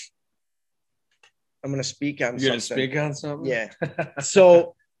 You're going to speak on something? Yeah.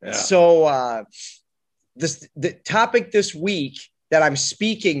 So, Yeah. the topic this week that I'm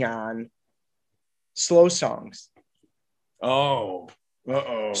speaking on, slow songs. Oh.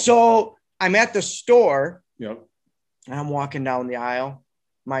 Uh-oh. So I'm at the store. Yep. And I'm walking down the aisle,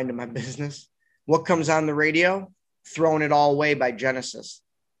 minding my business. What comes on the radio? Throwing It All Away by Genesis,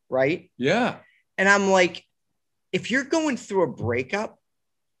 right? Yeah. And I'm like, if you're going through a breakup,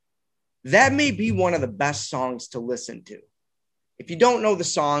 that may be one of the best songs to listen to. If you don't know the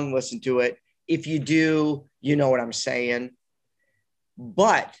song, listen to it. If you do, you know what I'm saying.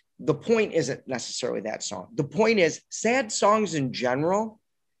 But the point isn't necessarily that song. The point is sad songs in general.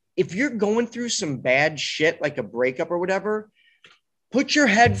 If you're going through some bad shit, like a breakup or whatever, put your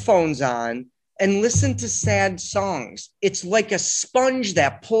headphones on and listen to sad songs. It's like a sponge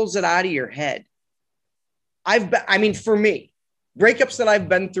that pulls it out of your head. For me, breakups that I've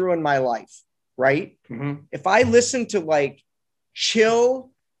been through in my life, right? Mm-hmm. If I listen to like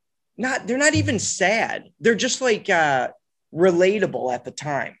chill, they're not even sad. They're just like relatable at the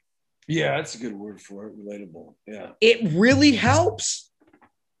time. Yeah, that's a good word for it. Relatable. Yeah. It really helps.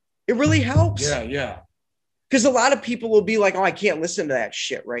 It really helps. Yeah. Because a lot of people will be like, oh, I can't listen to that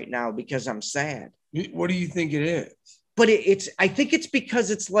shit right now because I'm sad. What do you think it is? But I think it's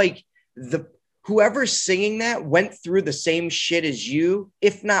because it's like whoever's singing that went through the same shit as you,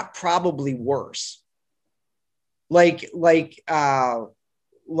 if not probably worse. Like The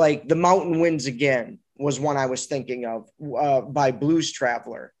Mountain Winds Again was one I was thinking of by Blues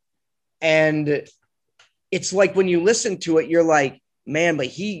Traveler. And it's like when you listen to it, you're like, man, but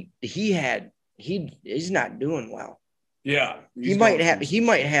he's not doing well. Yeah. He might have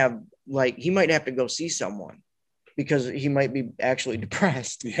to go see someone because he might be actually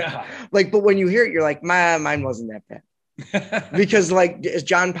depressed. Yeah. But when you hear it, you're like, mine wasn't that bad. Because it's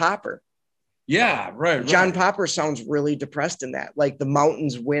John Popper. Yeah, right. John Popper sounds really depressed in that. Like the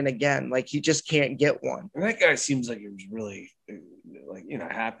mountains win again. Like he just can't get one. And that guy seems like he was really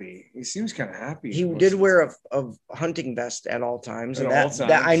happy. He seems kind of happy. He did wear a hunting vest at all times. And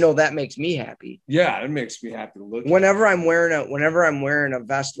that I know that makes me happy. Yeah, it makes me happy to look. Whenever I'm wearing a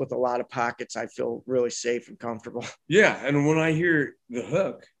vest with a lot of pockets, I feel really safe and comfortable. Yeah. And when I hear the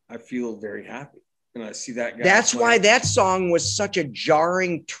hook, I feel very happy. And I see that guy. That's why that song was such a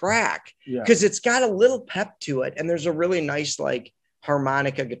jarring track. Because it's got a little pep to it. And there's a really nice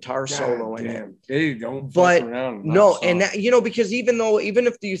harmonica guitar solo in it. Hey, don't but around. No, and that, because even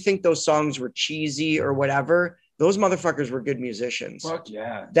if you think those songs were cheesy or whatever, those motherfuckers were good musicians. Fuck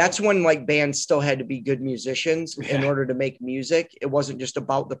yeah. That's when bands still had to be good musicians in order to make music. It wasn't just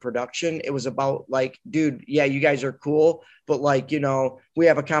about the production. It was about dude, yeah, you guys are cool, but we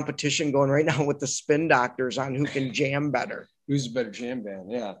have a competition going right now with the Spin Doctors on who can jam better. Who's a better jam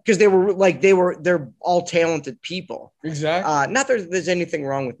band? Yeah. Because they're all talented people. Exactly. Not that there's anything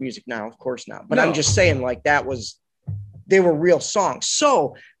wrong with music now, of course not. But no. I'm just saying they were real songs.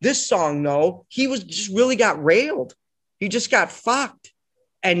 So this song, though, he was just really got railed. He just got fucked.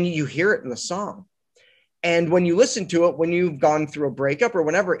 And you hear it in the song. And when you listen to it, when you've gone through a breakup or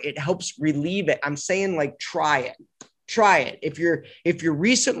whatever, it helps relieve it. I'm saying, like, try it. If you're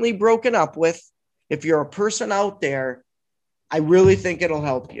recently broken up with, if you're a person out there, I really think it'll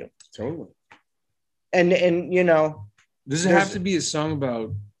help you. Totally. And you know, does it have to be a song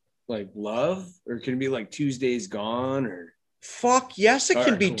about like love, or can it be like Tuesday's Gone, or? Fuck yes, it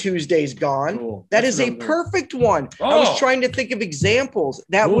can be cool. Tuesday's Gone. Cool. That is a perfect one. Oh. I was trying to think of examples.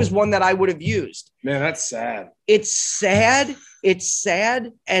 That was one that I would have used. Man, that's sad. It's sad. It's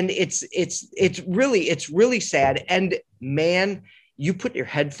sad, and it's really sad. And man, you put your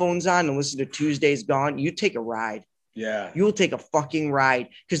headphones on and listen to Tuesday's Gone, you take a ride. Yeah. You will take a fucking ride,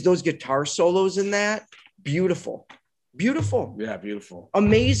 because those guitar solos in that, beautiful. Yeah, beautiful.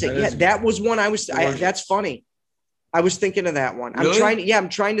 Amazing. That was one that's funny. I was thinking of that one. Really? I'm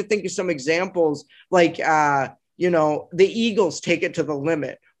trying to think of some examples, like you know, the Eagles Take It to the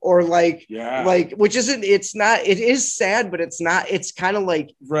Limit, or like which isn't, it's not, it is sad, but it's not, it's kind of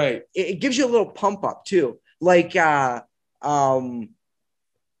like, right. It gives you a little pump up too. Like I'm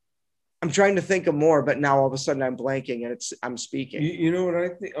trying to think of more, but now all of a sudden I'm blanking and I'm speaking. You know what I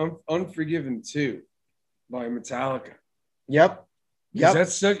think? Unforgiven 2 by Metallica. Yep.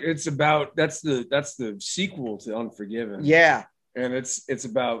 That's the sequel to Unforgiven. Yeah. And it's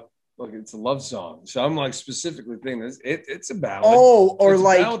about, like, it's a love song. So I'm like specifically thinking it's a ballad. Oh, or it's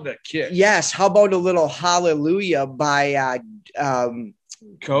like a ballad that kicks. Yes. How about a little Hallelujah by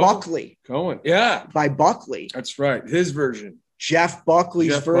Buckley? Cohen. Yeah. By Buckley. That's right. His version. Jeff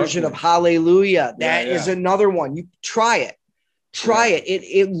Buckley's version of Hallelujah. That is another one. You try it.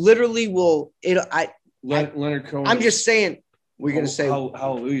 It literally will. Leonard Cohen. I'm just saying, we're going to say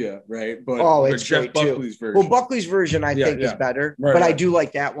Hallelujah, right? But it's Jeff Buckley's version. Well, Buckley's version I think is better, right, but I do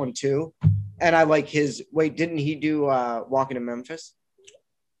like that one too. And I like his. Wait, didn't he do Walking in Memphis?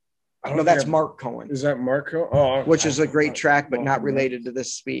 No, that's Mark Cohen. Is that Mark Cohen? Oh, which is a great track, but not related to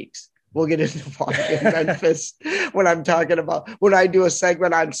This Speaks. We'll get into Walking in Memphis when I'm talking about, when I do a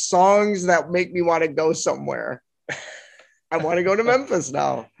segment on songs that make me want to go somewhere. I want to go to Memphis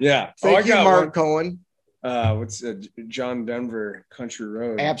now. Yeah. Thank you, Mark Cohen. What's John Denver, Country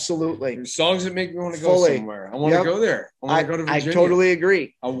Road? Absolutely. There's songs that make me want to go somewhere. I want to go there. I want to go to Virginia. I totally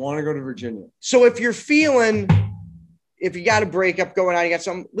agree. I want to go to Virginia. So if you got a breakup going on, you got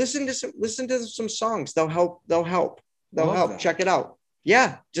some, listen to some songs. They'll help. That. Check it out.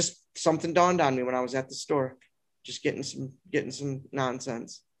 Yeah. Just something dawned on me when I was at the store, just getting some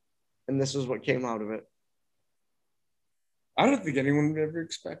nonsense. And this is what came out of it. I don't think anyone would ever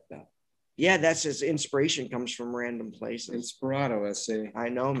expect that. Yeah, that's his inspiration comes from random places. Inspirato essay. I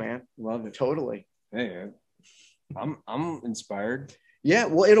know, man. Love it. Totally. Hey, I'm inspired. Yeah,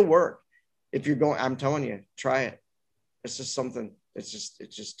 well, it'll work. If you're going, I'm telling you, try it. It's just something. It's just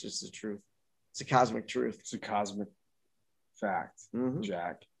the truth. It's a cosmic truth. It's a cosmic fact,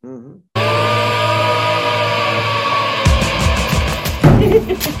 Jack. Mm-hmm.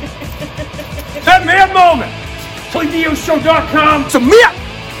 That man moment. PlayDioShow.com. Submit.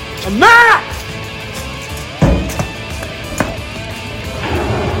 Matt.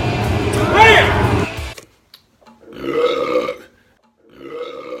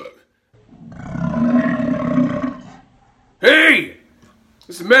 Hey,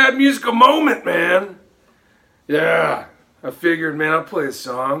 it's a mad musical moment, man. Yeah, I figured, man, I'll play a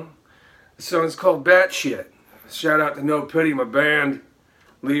song. The song's called Batshit. Shout out to No Pity, my band.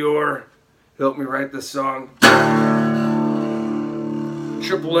 Leor helped me write this song.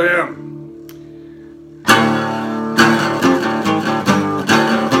 Triple M.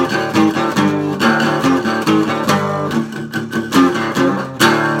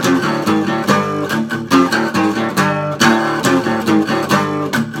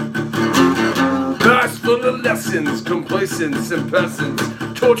 Lessons, complacence and peasants,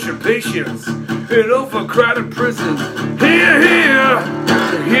 torture patients in overcrowded prisons. Here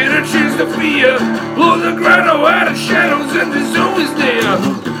to chase the fear, blow the ground out of shadows and there's always there.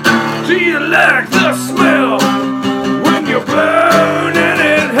 Do you like the smell when you're burning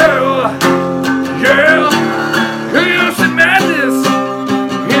in hell? Yeah, chaos and madness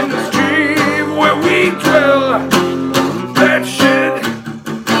in the stream where we dwell. That shit.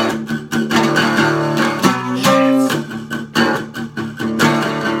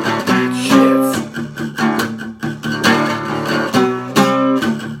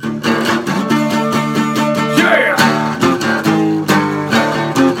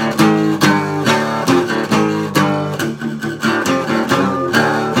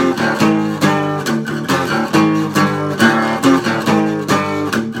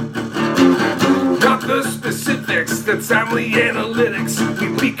 Thanks to timely analytics,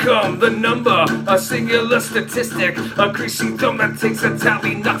 we become the number, a singular statistic, a greasy thumb that takes a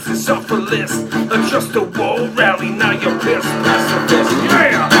tally, knocks us off a list. Adjust the wall rally, now you're pissed past the list.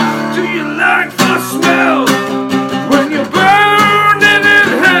 Yeah! Do you like the smell when you're burning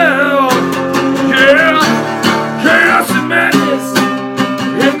in hell? Yeah! Chaos and madness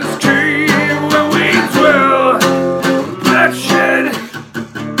in this cave where we dwell. Bloodshed.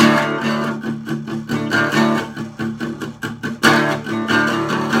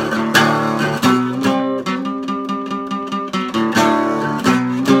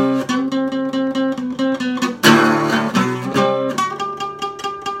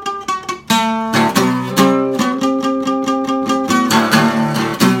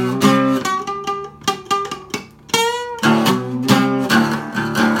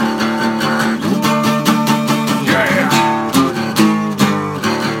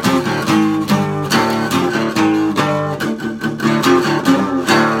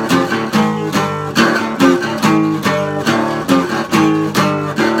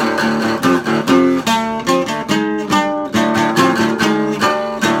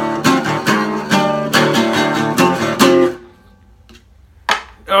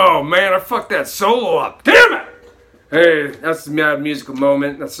 That solo up. Damn it! Hey, that's the Mad Musical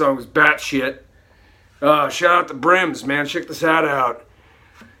Moment. That song was batshit. Shout out to Brims, man. Check this hat out.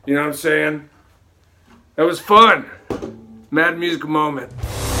 You know what I'm saying? That was fun. Mad Musical Moment.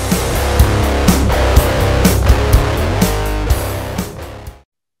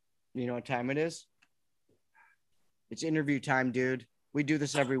 You know what time it is? It's interview time, dude. We do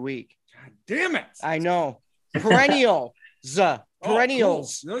this every week. God damn it. I know. Perennials.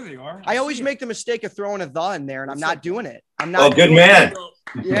 Perennials. Cool. There they are. I always make the mistake of throwing a "the" in there, and I'm not doing it. I'm not. Oh, good man.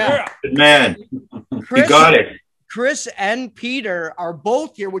 Yeah. Good man. Chris, you got it. Chris and Peter are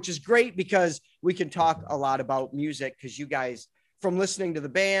both here, which is great because we can talk a lot about music because you guys, from listening to the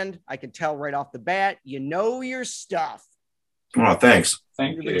band, I can tell right off the bat, you know your stuff. Oh, thanks.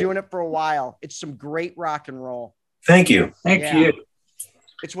 You've been doing it for a while. It's some great rock and roll. Thank you. Thank you.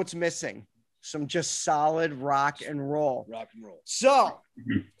 It's what's missing. Some just solid rock and roll. Rock and roll. So,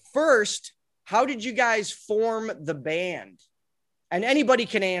 first, how did you guys form the band? And anybody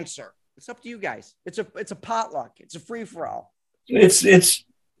can answer. It's up to you guys. It's a potluck. It's a free for all.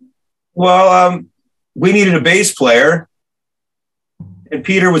 Well, we needed a bass player, and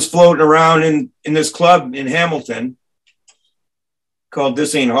Peter was floating around in this club in Hamilton called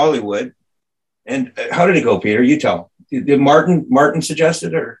This Ain't Hollywood. And how did it go, Peter? You tell. Did Martin suggest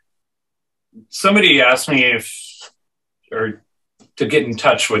it, or somebody asked me or to get in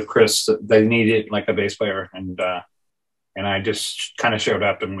touch with Chris? They needed like a bass player, and I just kind of showed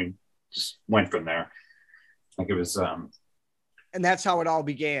up, and we just went from there. Like it was, and that's how it all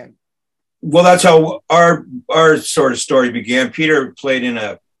began. Well, that's how our sort of story began. Peter played in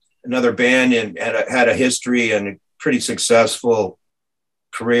another band and had a history and a pretty successful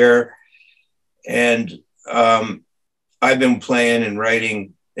career, and I've been playing and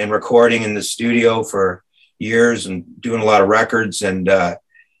writing and recording in the studio for years and doing a lot of records. And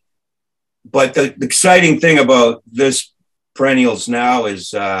but the exciting thing about this Perennials now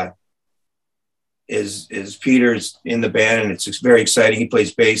is Peter's in the band, and it's very exciting. He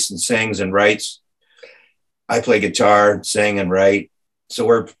plays bass and sings and writes. I play guitar, sing and write.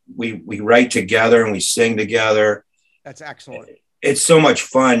 So we write together and we sing together. That's excellent. It's so much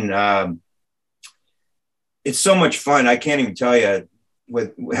fun. It's so much fun. I can't even tell you,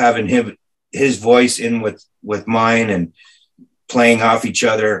 with having his voice in with mine and playing off each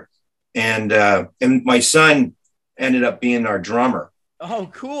other. And my son ended up being our drummer. Oh,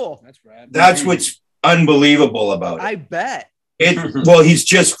 cool. That's rad. That's what's unbelievable about it. I bet. Well, he's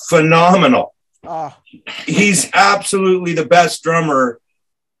just phenomenal. Oh. He's absolutely the best drummer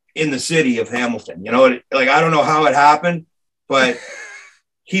in the city of Hamilton. You know, like, I don't know how it happened, but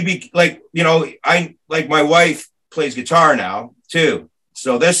my wife plays guitar now too.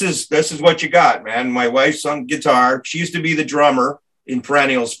 So this is what you got, man. My wife's on guitar. She used to be the drummer in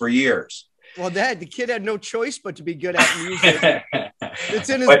Perennials for years. Well, the kid had no choice but to be good at music. It's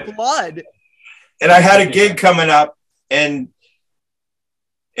in his blood. And I had a gig coming up, and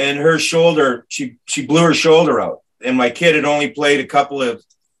her shoulder, she blew her shoulder out. And my kid had only played a couple of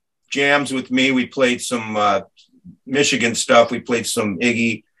jams with me. We played some Michigan stuff. We played some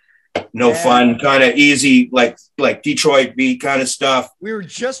Iggy, fun, kind of easy, like Detroit beat kind of stuff. We were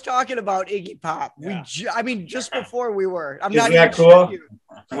just talking about Iggy Pop. Yeah. Just before we were. Isn't that cool?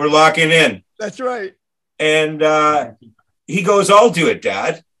 We're locking in. That's right. And he goes, "I'll do it,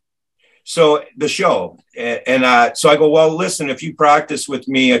 Dad." So the show, and so I go, well, listen, if you practice with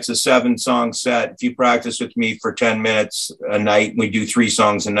me, it's a 7-song set. If you practice with me for 10 minutes a night, we do 3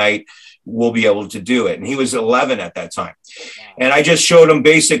 songs a night, we'll be able to do it. And he was 11 at that time. And I just showed him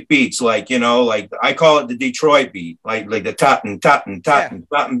basic beats, like, you know, like I call it the Detroit beat, like the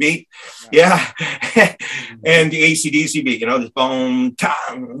totten beat. Yeah. And the AC/DC beat, you know, this boom,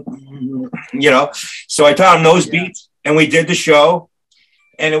 tom, you know. So I taught him those beats, and we did the show,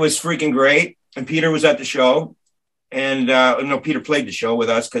 and it was freaking great. And Peter was at the show, and Peter played the show with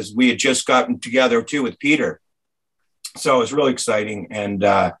us because we had just gotten together too with Peter. So it was really exciting. And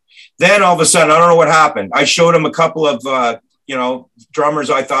then all of a sudden, I don't know what happened. I showed him a couple of, drummers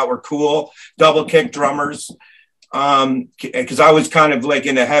I thought were cool, double kick drummers, because I was kind of like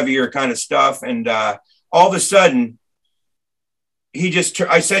into heavier kind of stuff. And all of a sudden,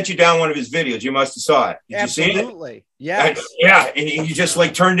 I sent you down one of his videos. You must have saw it. Did Absolutely. You see it? Absolutely. Yeah. Yeah. And he just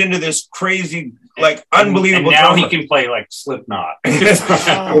like turned into this crazy, like unbelievable. And now drummer. he can play like Slipknot.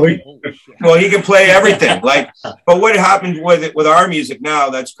 Well, he can play everything. Like, but what happened with it, with our music now,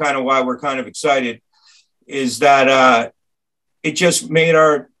 that's kind of why we're kind of excited, is that it just made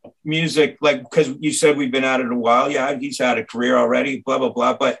our music, like, because you said we've been at it a while. Yeah, he's had a career already, blah, blah,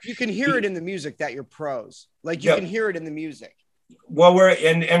 blah. But you can hear it in the music that you're pros. Like you can hear it in the music. Well,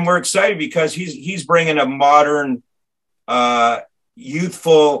 we're excited because he's bringing a modern,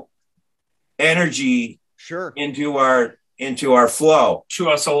 youthful energy into our flow. To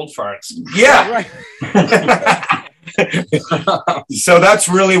us old farts. Yeah. Right. So that's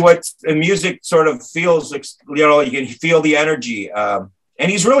really what the music sort of feels, you know, you can feel the energy. And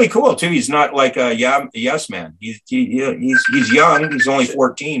he's really cool too. He's not like a yes man. He's young. He's only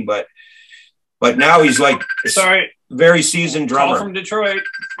 14, but now he's like, very seasoned drummer. All from Detroit.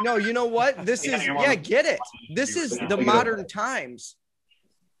 No, you know what? This is, get it. This is the modern times.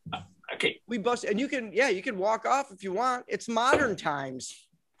 Okay. We bust, and you can walk off if you want. It's modern times.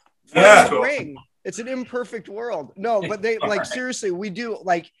 Yeah. Ring. It's an imperfect world. No, but they like, seriously, we do,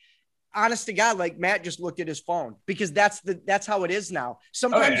 like, honest to God, like Matt just looked at his phone because that's how it is now.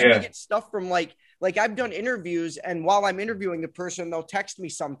 Sometimes we get stuff from like I've done interviews, and while I'm interviewing the person, they'll text me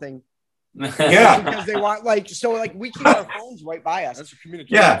something. Yeah, because they want we keep our phones right by us. That's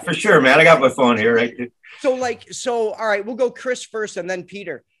communication. Yeah, for sure, man. I got my phone here, right? So all right, we'll go Chris first and then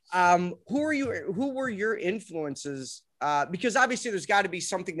Peter. Who were your influences? Because obviously there's got to be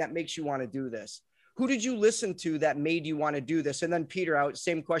something that makes you want to do this. Who did you listen to that made you want to do this? And then Peter,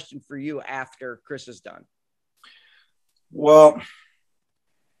 same question for you after Chris is done. Well,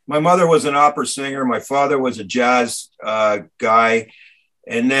 my mother was an opera singer. My father was a jazz guy.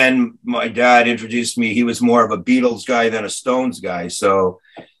 And then my dad introduced me. He was more of a Beatles guy than a Stones guy. So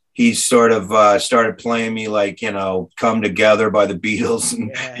he sort of started playing me like, you know, Come Together by the Beatles.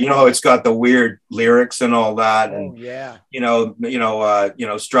 And, you know, it's got the weird lyrics and all that. And,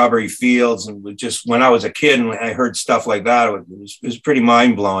 Strawberry Fields. And just when I was a kid and I heard stuff like that, it was pretty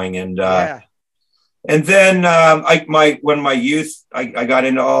mind blowing. And, and then when my youth, I got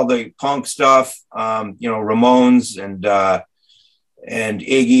into all the punk stuff, Ramones and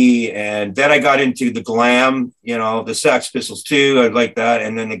Iggy, and then I got into the glam, you know, the Sex Pistols too. I like that.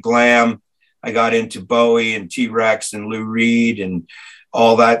 And then the glam, I got into Bowie and T-Rex and Lou Reed and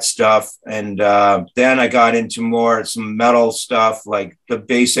all that stuff. And then I got into some metal stuff, like the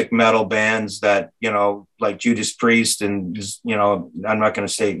basic metal bands that, you know, like Judas Priest and, you know, I'm not going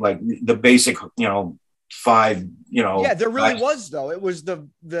to say like the basic, you know, 5, you know. Yeah, there really was though. It was the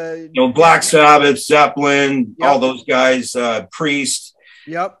Black Sabbath, Zeppelin, all those guys, Priest.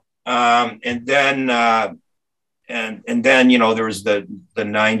 Yep. And then you know, there was the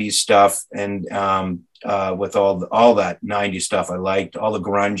 90s stuff, and with all that 90s stuff I liked, all the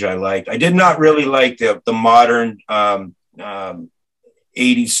grunge I liked. I did not really like the modern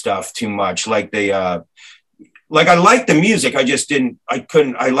 80s stuff too much, like I liked the music. I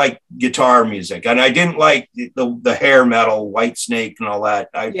liked guitar music, and I didn't like the hair metal, Whitesnake and all that.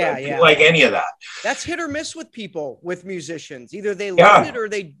 I didn't like any of that. That's hit or miss with people, with musicians. Either they loved it or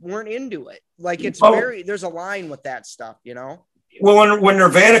they weren't into it. Like there's a line with that stuff, you know? Well, when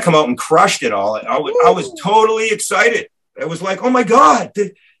Nirvana come out and crushed it all, I was totally excited. It was like, oh my God,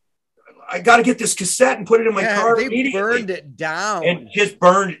 I got to get this cassette and put it in my car. They burned it down. And just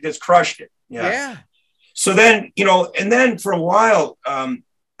crushed it. Yeah. So then, you know, and then for a while,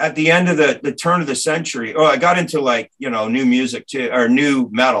 at the end of the turn of the century, I got into like, you know, new music too, or new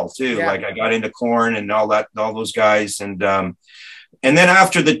metal too. Yeah. Like I got into Korn and all those guys. And then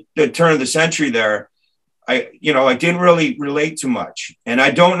after the turn of the century there, I didn't really relate too much. And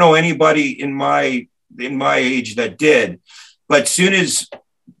I don't know anybody in my age that did. But soon as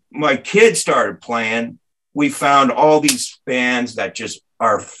my kids started playing, we found all these bands that just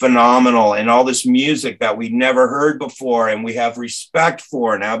are phenomenal and all this music that we never heard before. And we have respect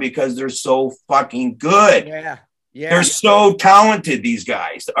for now because they're so fucking good. Yeah. They're so talented. These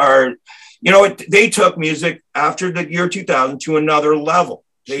guys are, you know, they took music after the year 2000 to another level.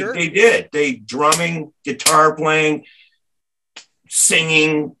 They did. They drumming, guitar playing,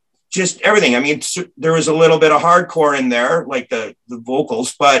 singing, just everything. I mean, there was a little bit of hardcore in there, like the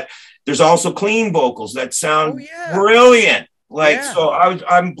vocals, but there's also clean vocals that sound brilliant. So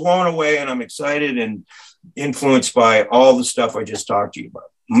I'm blown away and I'm excited and influenced by all the stuff I just talked to you about.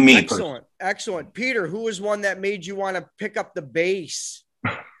 Excellent. Peter, who was one that made you want to pick up the bass?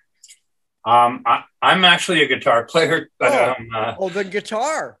 I'm actually a guitar player, but the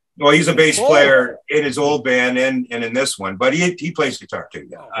guitar. Well, he's a bass player in his old band and in this one, but he plays guitar too.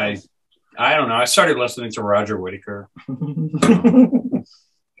 Yeah. I don't know. I started listening to Roger Whittaker.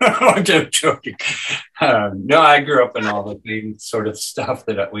 I'm just joking. No, I grew up in all the same sort of stuff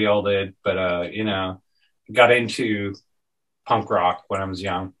that we all did, but you know, got into punk rock when I was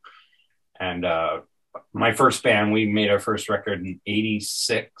young, and my first band, we made our first record in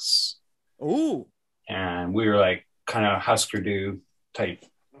 '86. Ooh! And we were like kind of Husker Du type,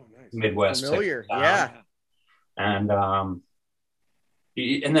 Midwest. Familiar, yeah. And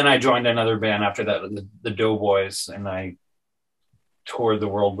then I joined another band after that, the Doughboys, and I toured the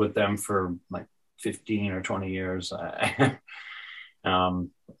world with them for like 15 or 20 years. So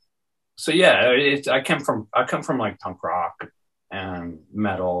yeah, I come from like punk rock and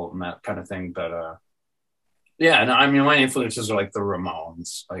metal and that kind of thing. But yeah, and I mean, my influences are like the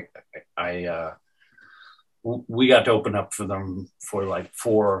Ramones. Like we got to open up for them for like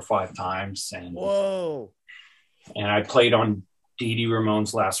 4 or 5 times, and whoa! And I played on Dee Dee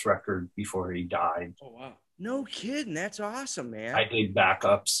Ramone's last record before he died. Oh wow! No kidding, that's awesome, man. I did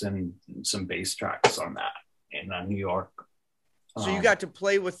backups and some bass tracks on that in New York. So you got to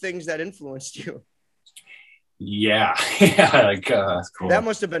play with things that influenced you. Yeah, like cool. That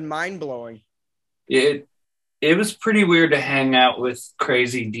must have been mind blowing. It was pretty weird to hang out with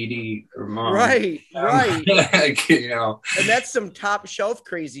crazy Dee Dee Ramone. Right. Like, you know, and that's some top shelf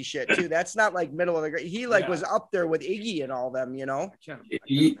crazy shit too. That's not like middle of the grade. He was up there with Iggy and all them, you know.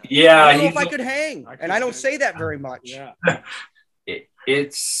 Yeah, I don't know if I could hang, and I don't say that very much. Yeah. It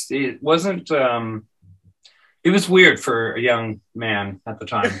wasn't. It was weird for a young man at the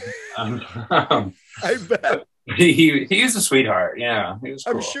time. I bet. He was a sweetheart. Yeah, he was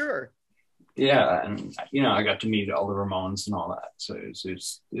cool. I'm sure. Yeah, and you know, I got to meet all the Ramones and all that, so it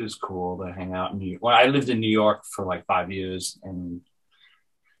was cool to hang out in New York. Well, I lived in New York for like 5 years and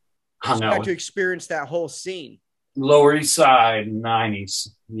hung out. Got to experience that whole scene. Lower East Side, 90s.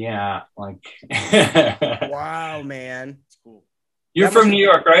 Yeah, like. Wow, man. That's cool. You're from New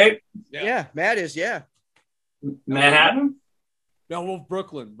York, right? Yeah, Matt is. Yeah. Manhattan? No, well,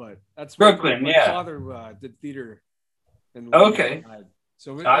 Brooklyn, but that's Brooklyn. My father did theater. Okay.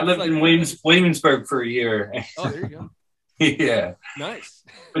 So I lived in Williamsburg for a year. Oh, there you go. Yeah. Nice.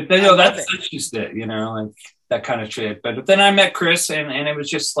 But then, that's just it, you know, like that kind of shit. But then I met Chris, and it was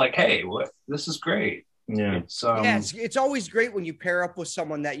just like, hey, this is great. Yeah. It's always great when you pair up with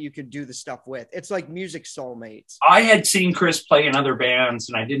someone that you could do the stuff with. It's like music soulmates. I had seen Chris play in other bands,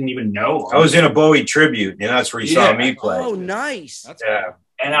 and I didn't even know him. I was in a Bowie tribute, and that's where he saw me play. Oh, nice. That's cool.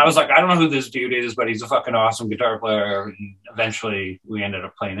 And I was like, I don't know who this dude is, but he's a fucking awesome guitar player. And eventually, we ended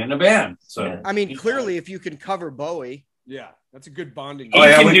up playing in a band. So I mean, clearly, if you can cover Bowie, yeah, that's a good bonding. He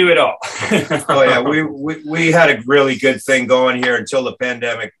can do it all. Oh yeah, we had a really good thing going here until the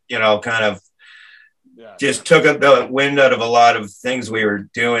pandemic. You know, kind of. Just took the wind out of a lot of things we were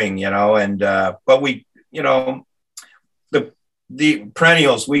doing, you know, and but we, you know, the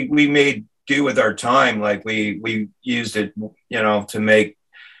perennials, we made do with our time. Like we used it, you know, to make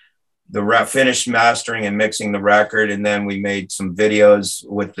the finished mastering and mixing the record, and then we made some videos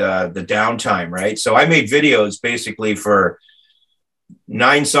with the downtime, right? So I made videos basically for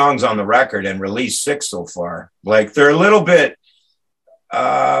 9 songs on the record and released 6 so far. Like they're a little bit.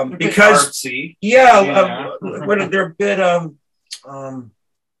 Because artsy. They're a bit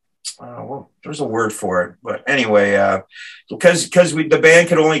well, there's a word for it, but anyway, because the band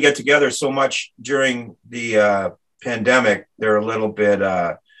could only get together so much during the pandemic, they're a little bit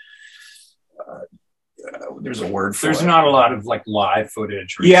there's a word for there's it. Not a lot of like live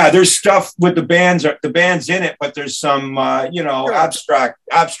footage. There's stuff with the band's in it, but there's some you know, abstract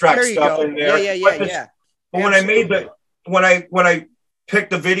stuff in there. Yeah. But when I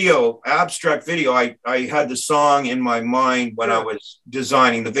picked the abstract video, I had the song in my mind when I was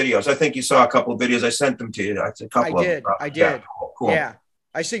designing the videos. I think you saw a couple of videos. I sent them to you. I did. Yeah, cool. Yeah.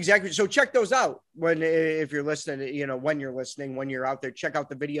 I see exactly. So check those out if you're listening, when you're listening, when you're out there, check out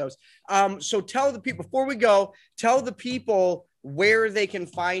the videos. So tell the people, before we go, tell the people where they can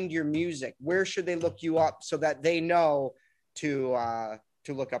find your music. Where should they look you up so that they know to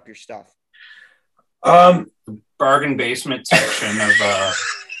look up your stuff? Bargain basement section of the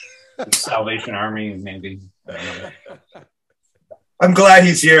Salvation Army, maybe. I'm glad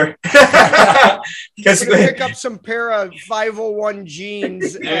he's here. Pick up some pair of 501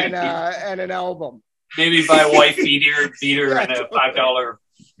 jeans and an album. Maybe buy a white beater and a $5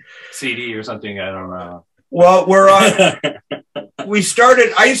 CD or something. I don't know. Well, we're on. I used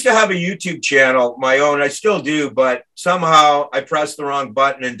to have a YouTube channel, my own. I still do, but somehow I pressed the wrong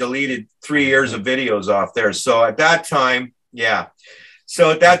button and deleted 3 years of videos off there. So at that time, I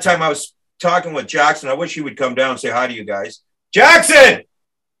was talking with Jackson. I wish he would come down and say hi to you guys. Jackson!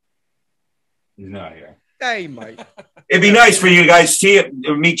 He's not here. Yeah, he might. It'd be nice for you guys to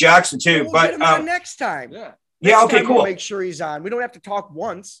meet Jackson too. We'll get him on next time. Yeah, okay, cool. We'll make sure he's on. We don't have to talk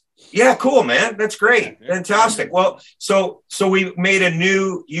once. Yeah, cool, man. That's great. Fantastic. Well, so we made a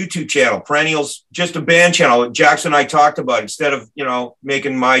new YouTube channel, Perennials, just a band channel. Jackson and I talked about, instead of,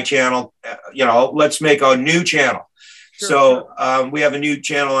 making my channel, let's make a new channel. Sure. We have a new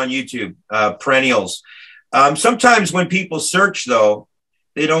channel on YouTube, Perennials. Sometimes when people search, though,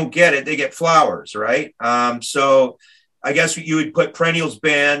 they don't get it. They get flowers, right? So I guess you would put Perennials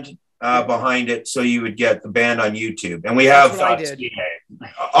Band behind it, so you would get the band on YouTube. And we have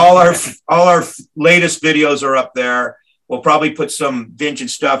all our latest videos are up there. We'll probably put some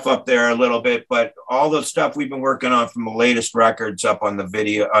vintage stuff up there a little bit, but all the stuff we've been working on from the latest records up on the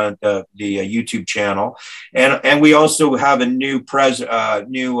video on the YouTube channel. And we also have a new presence on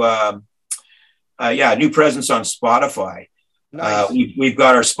Spotify. Nice. We've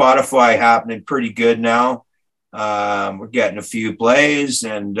got our Spotify happening pretty good now. We're getting a few plays,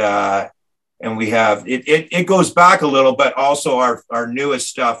 and we have it goes back a little, but also our newest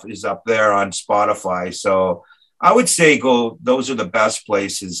stuff is up there on Spotify. So I would say those are the best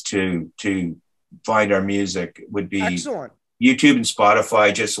places to find our music. Would be excellent. YouTube and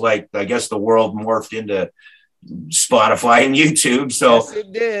Spotify, just like I guess the world morphed into Spotify and YouTube. So yes,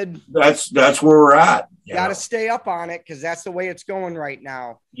 it did. That's where we're at. You got to stay up on it, because that's the way it's going right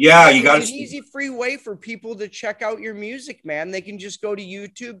now. Yeah, you got an easy, free way for people to check out your music, man. They can just go to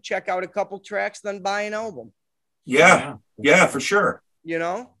YouTube, check out a couple tracks, then buy an album. Yeah, for sure.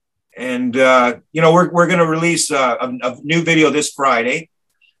 And we're going to release a new video this Friday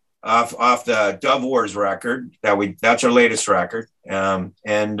off the Dove Wars record. That's our latest record. And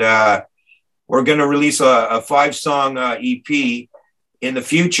we're going to release a 5-song EP in the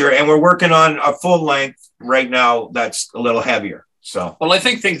future, and we're working on a full length right now that's a little heavier. So, well, I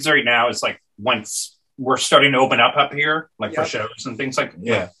think things right now is like, once we're starting to open up here, like for shows and things like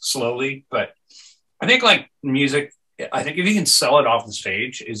slowly. But I think like music, I think if you can sell it off the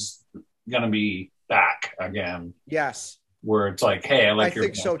stage, is going to be back again. Yes. Where it's like, hey, I like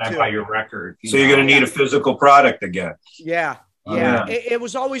I buy your record. So you're going to need a physical product again. Yeah. Yeah. It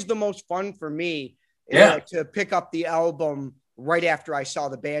was always the most fun for me to pick up the album right after I saw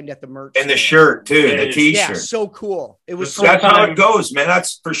the band at the merch and the shirt too, the t-shirt. Yeah, so cool. It was that's how it goes, man.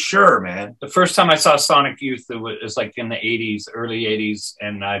 That's for sure, man. The first time I saw Sonic Youth, it was like in the 80s, early 80s,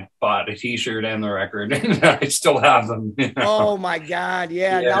 and I bought a t-shirt and the record, and I still have them. Oh my God.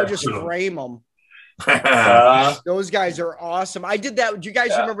 Yeah. Now just frame them. Those guys are awesome. I did that. Do you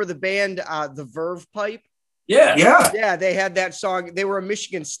guys remember the band, the Verve Pipe? Yeah. They had that song. They were a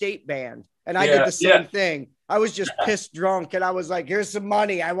Michigan State band, and I did the same thing. I was just pissed drunk, and I was like, here's some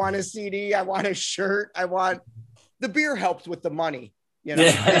money. I want a CD. I want a shirt. The beer helped with the money, But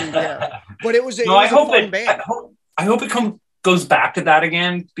it was a fun band. I hope it goes back to that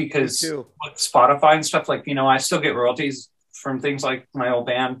again, because with Spotify and stuff, like, I still get royalties from things like my old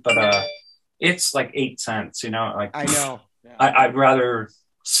band, but it's like 8 cents, like I know. I'd rather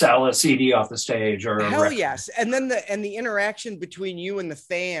sell a CD off the stage or hell yes. And then the interaction between you and the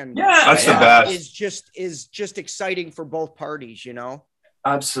fan that's the best. is just exciting for both parties,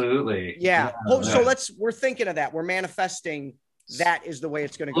 Absolutely. So we're thinking of that. We're manifesting that is the way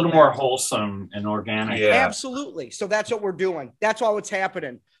it's going to go. A little more wholesome and organic. Absolutely. So that's what we're doing. That's all what's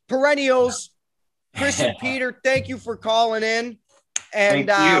happening. Perennials, Chris and Peter, thank you for calling in, and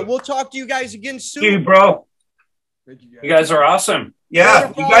we'll talk to you guys again soon. Thank you, bro. You guys are awesome. Yeah,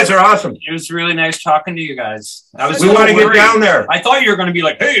 you guys are awesome. It was really nice talking to you guys. We want to get down there. I thought you were going to be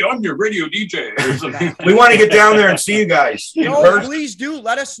like, hey, I'm your radio DJ. We want to get down there and see you guys. Please do.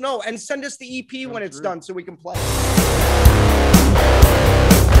 Let us know. And send us the EP when it's done so we can play.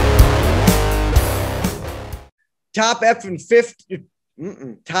 Top F and 50.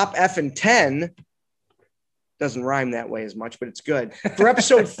 Top F and 10 doesn't rhyme that way as much, but it's good. For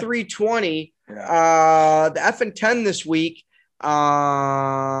episode 320, the F and 10 this week,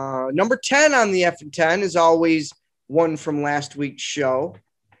 number 10 on the F and 10 is always one from last week's show.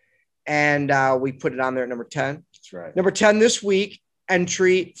 And we put it on there at number 10. That's right. Number 10 this week,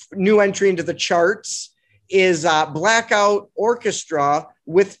 new entry into the charts is Blackout Orchestra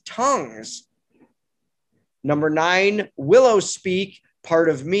with Tongues. Number 9, Willow Speak, Part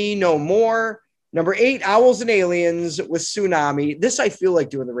of Me No More. Number 8, Owls and Aliens with Tsunami. This I feel like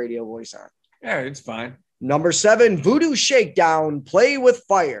doing the radio voice on. Yeah, it's fine. Number 7, Voodoo Shakedown, Play with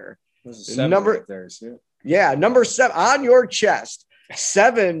Fire. Number right there, see? Yeah, number 7, On Your Chest.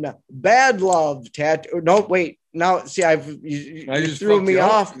 7, Bad Love Tattoo. No, wait. Now, see, you just threw me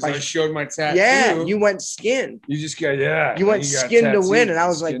off. I showed my tattoo. Yeah, you went skin. You just got, You went skin to win. And I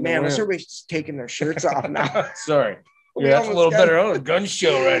was like, man, what's everybody taking their shirts off now? Sorry. Yeah, that's a little better. Oh, a gun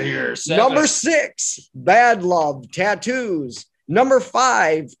show right here. 7. Number 6, Bad Love Tattoos. Number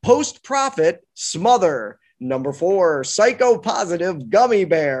 5, Post Profit Smother. Number 4, Psycho Positive Gummy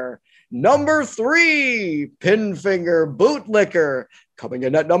Bear. Number 3, Pinfinger Bootlicker. Coming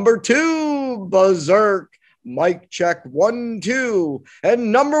in at number 2, Berserk. Mic check 1, 2.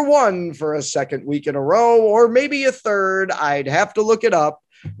 And number 1 for a second week in a row, or maybe a third. I'd have to look it up.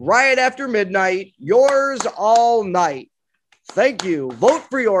 Right after midnight, yours all night. Thank you. Vote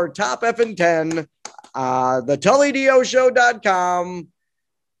for your top F and 10. TullyDOShow.com.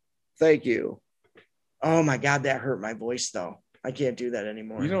 Thank you. Oh my God, that hurt my voice though. I can't do that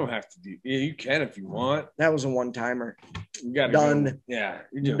anymore. You don't have to do. Yeah, you can if you want. That was a one-timer. You got done. Go. Yeah,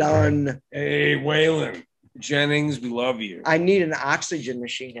 you're done. Right. Hey, Waylon Jennings, we love you. I need an oxygen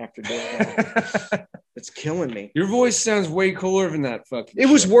machine after doing that. It's killing me. Your voice sounds way cooler than that fucking. It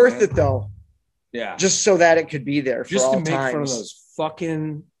was worth it though. Yeah, just so that it could be there for just all to make times. fun of those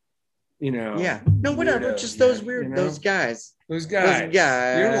fucking, Yeah, no, whatever. Just those weird, those guys. Those guys.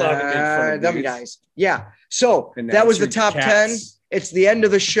 You're allowed to make fun of them guys. Yeah. So that was the top 10. It's the end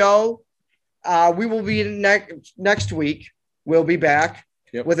of the show. We will be next week. We'll be back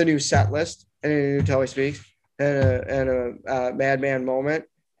with a new set list and a new Tully Speaks and a Madman moment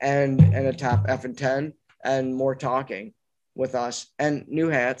and a top F and 10 and more talking with us and new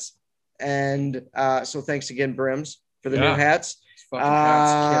hats. And so thanks again, Brims, for the new hats. We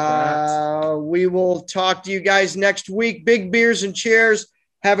will talk to you guys next week. Big beers and cheers.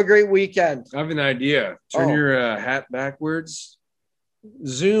 Have a great weekend. I have an idea. Turn your hat backwards.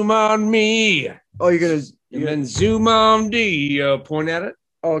 Zoom on me. Oh, you're gonna then zoom on D. Point at it.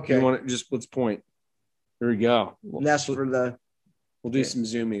 Okay. You want it? Just let's point. Here we go. And that's for the. We'll do some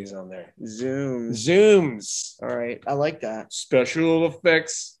zoomies on there. Zooms. All right. I like that. Special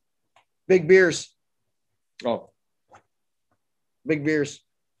effects. Big beers. Oh. Big beers.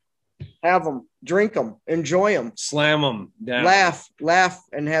 Have them. Drink them. Enjoy them. Slam them down. Laugh,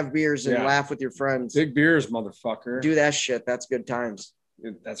 and have beers and laugh with your friends. Big beers, motherfucker. Do that shit. That's good times.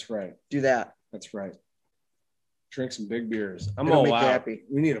 That's right. Do that. That's right. Drink some big beers. I'm all out. Happy.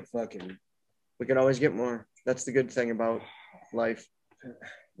 We need a fucking. We can always get more. That's the good thing about life.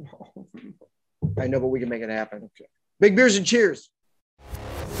 I know, but we can make it happen. Okay. Big beers and cheers.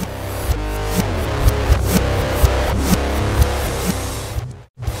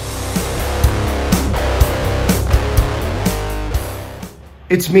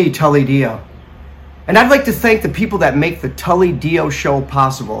 It's me, Tully Dio. And I'd like to thank the people that make the Tully Dio Show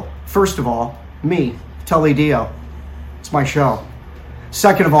possible. First of all, me, Tully Dio. It's my show.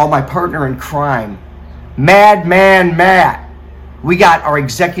 Second of all, my partner in crime, Madman Matt. We got our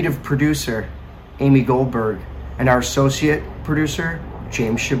executive producer, Amy Goldberg, and our associate producer,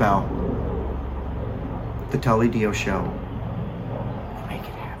 James Chabelle. The Tully Dio Show. Make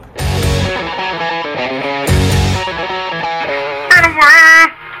it happen.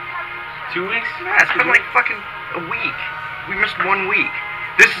 2 weeks? Yeah, it's been like fucking a week. We missed 1 week.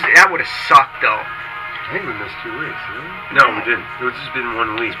 That would have sucked though. I think we missed 2 weeks, didn't we? No, we didn't. It's just been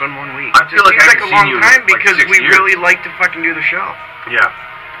 1 week. It's been 1 week. I feel like it's I like a long time because we really like to fucking do the show. Yeah,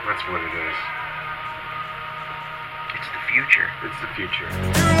 that's what it is. It's the future. It's the future.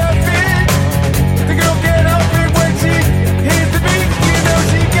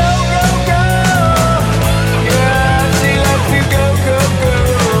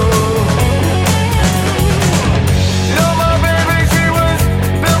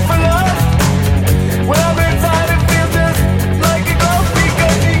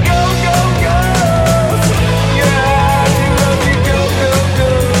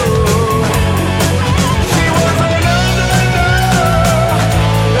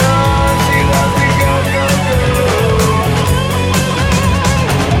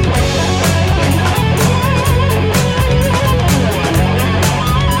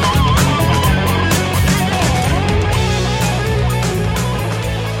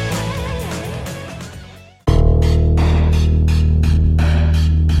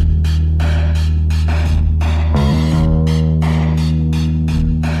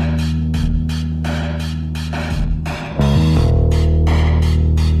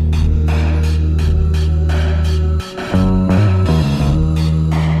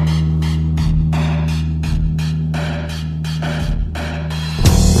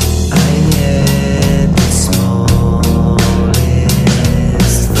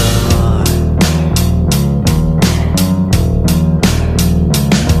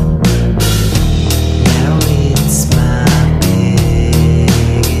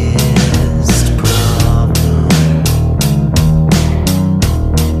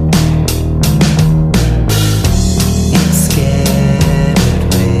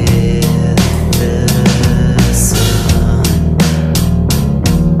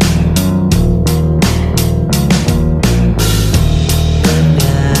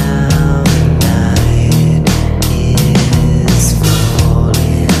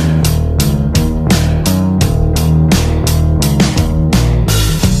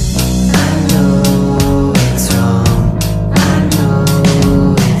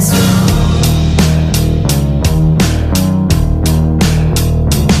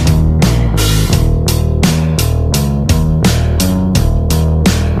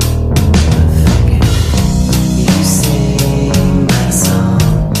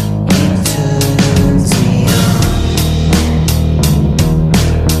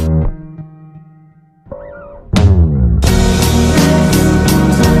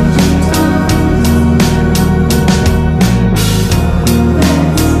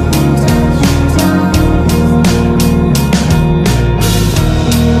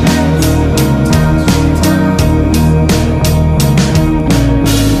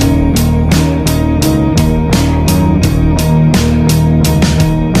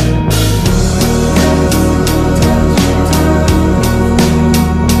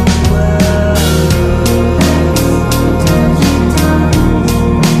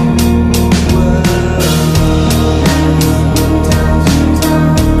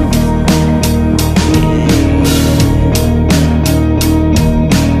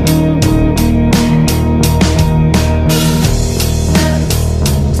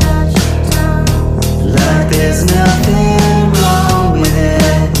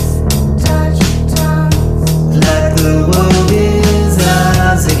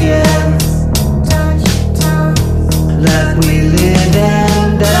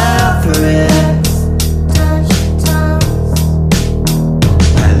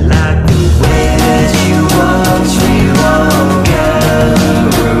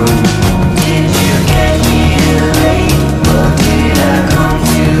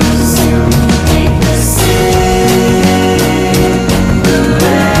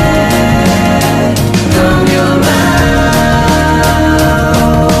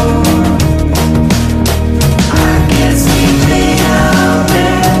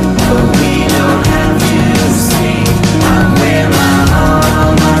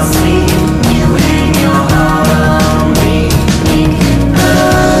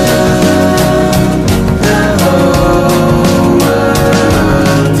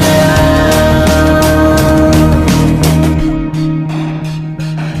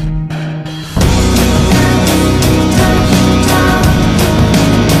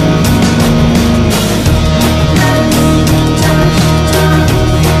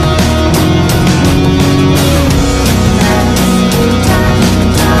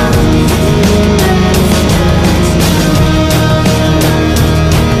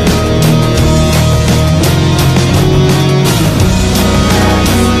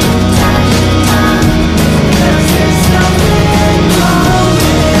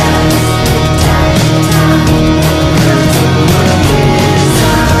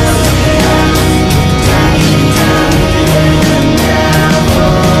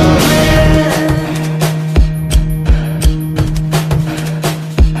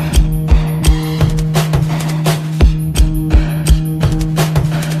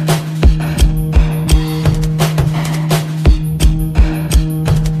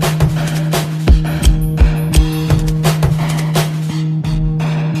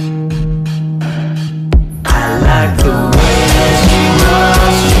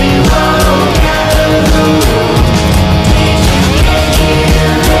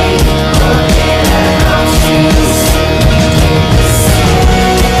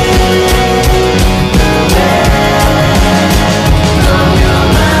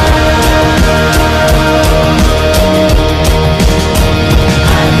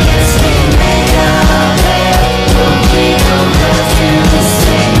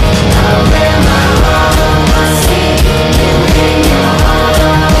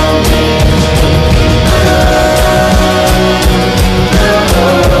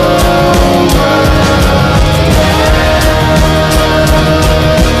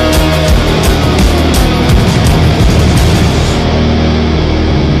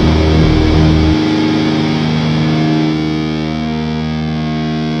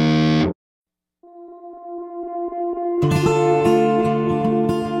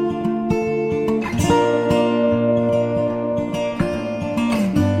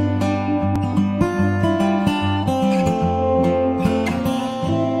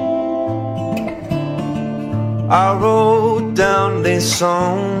 I wrote down this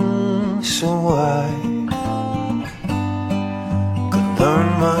song so I could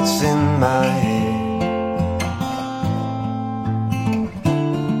learn what's in my head.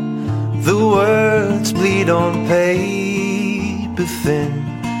 The words bleed on paper thin,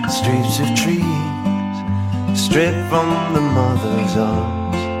 streets of trees stripped from the mother's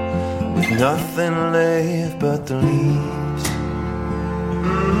arms, with nothing left but the leaves.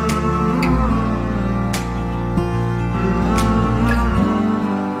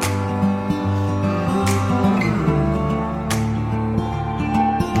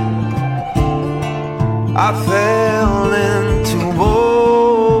 I fell into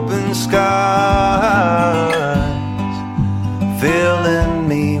open skies, filling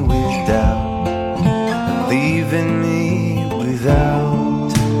me with doubt, leaving me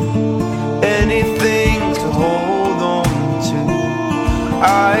without anything to hold on to.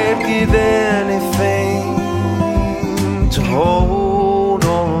 I'd give anything to hold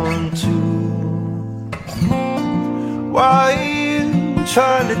on to. Why are you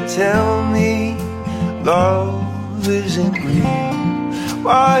trying to tell me love isn't real?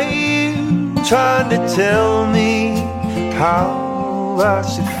 Why are you trying to tell me how I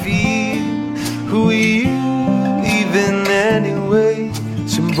should feel? Who are you even anyway?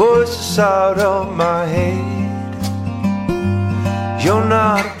 Some voices out of my head. You're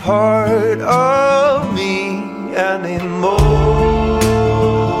not a part of me anymore.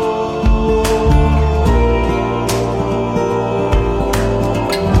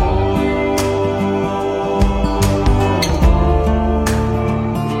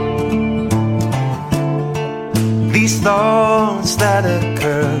 These thoughts that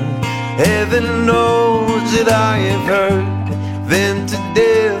occur, heaven knows that I have heard them to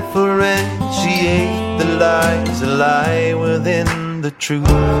differentiate the lies that lie within the truth.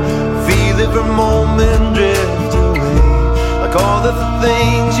 Feel every moment drift away, like all the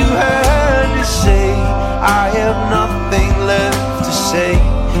things you had to say. I have nothing left to say.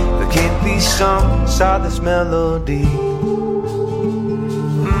 There can't be sung inside this melody.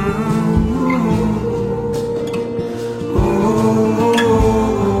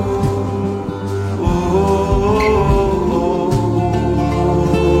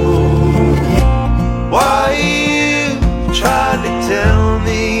 Why are you trying to tell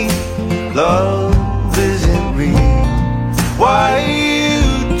me love isn't real? Why are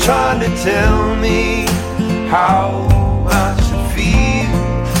you trying to tell me how I should feel?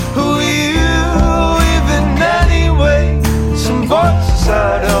 Who are you even anyway? Some voices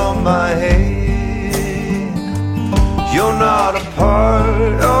out of my head. You're not a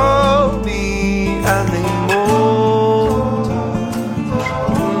part of me anymore.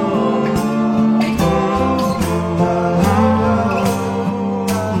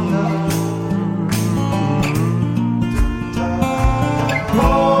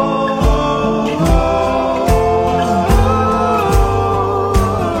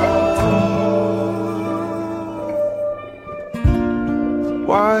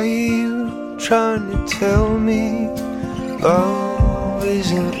 Why are you trying to tell me love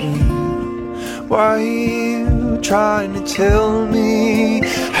isn't real? Why are you trying to tell me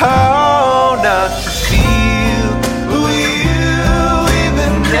how not to feel? Who are you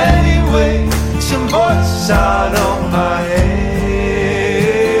even anyway? Some voices out of my head.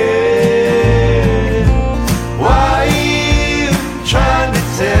 Why are you trying to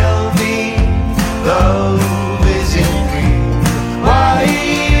tell me love isn't real? Why are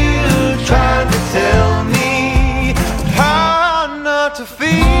you trying to tell me how not to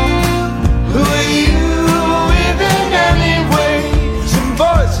feel? Who are you even anyway? Some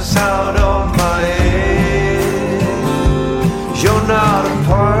voices out of my head.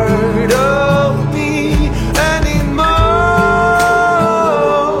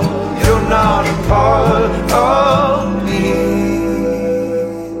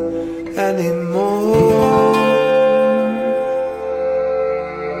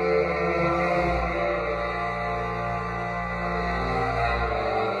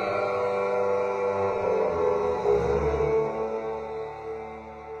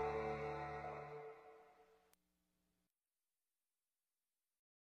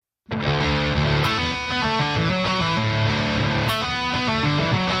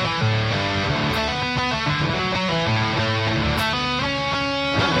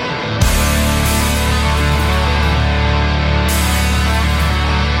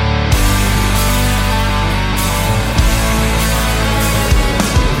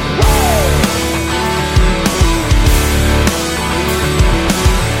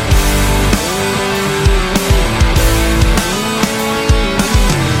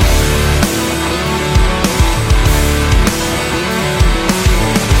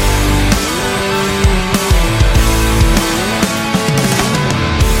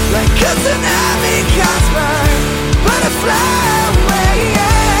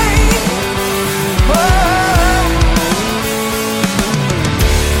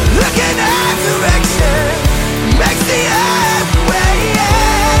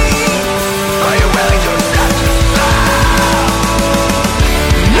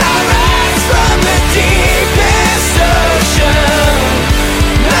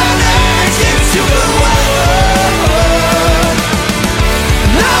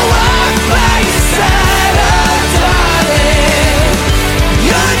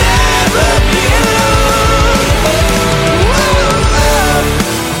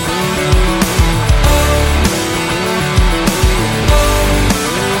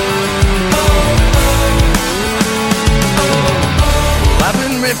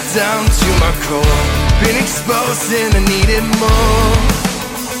 ripped down to my core. Been exposed and I needed more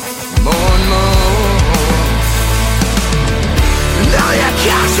and more. And all your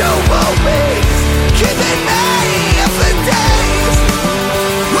casual ways keeping me up for days.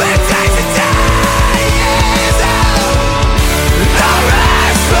 When days and days out, I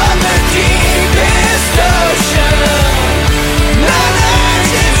rise from the deepest ocean. None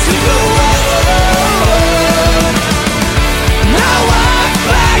urges to go on. Now walk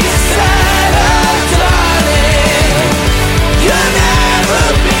by your side, oh darling. You'll never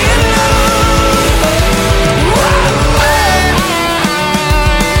be alone. Whoa, whoa.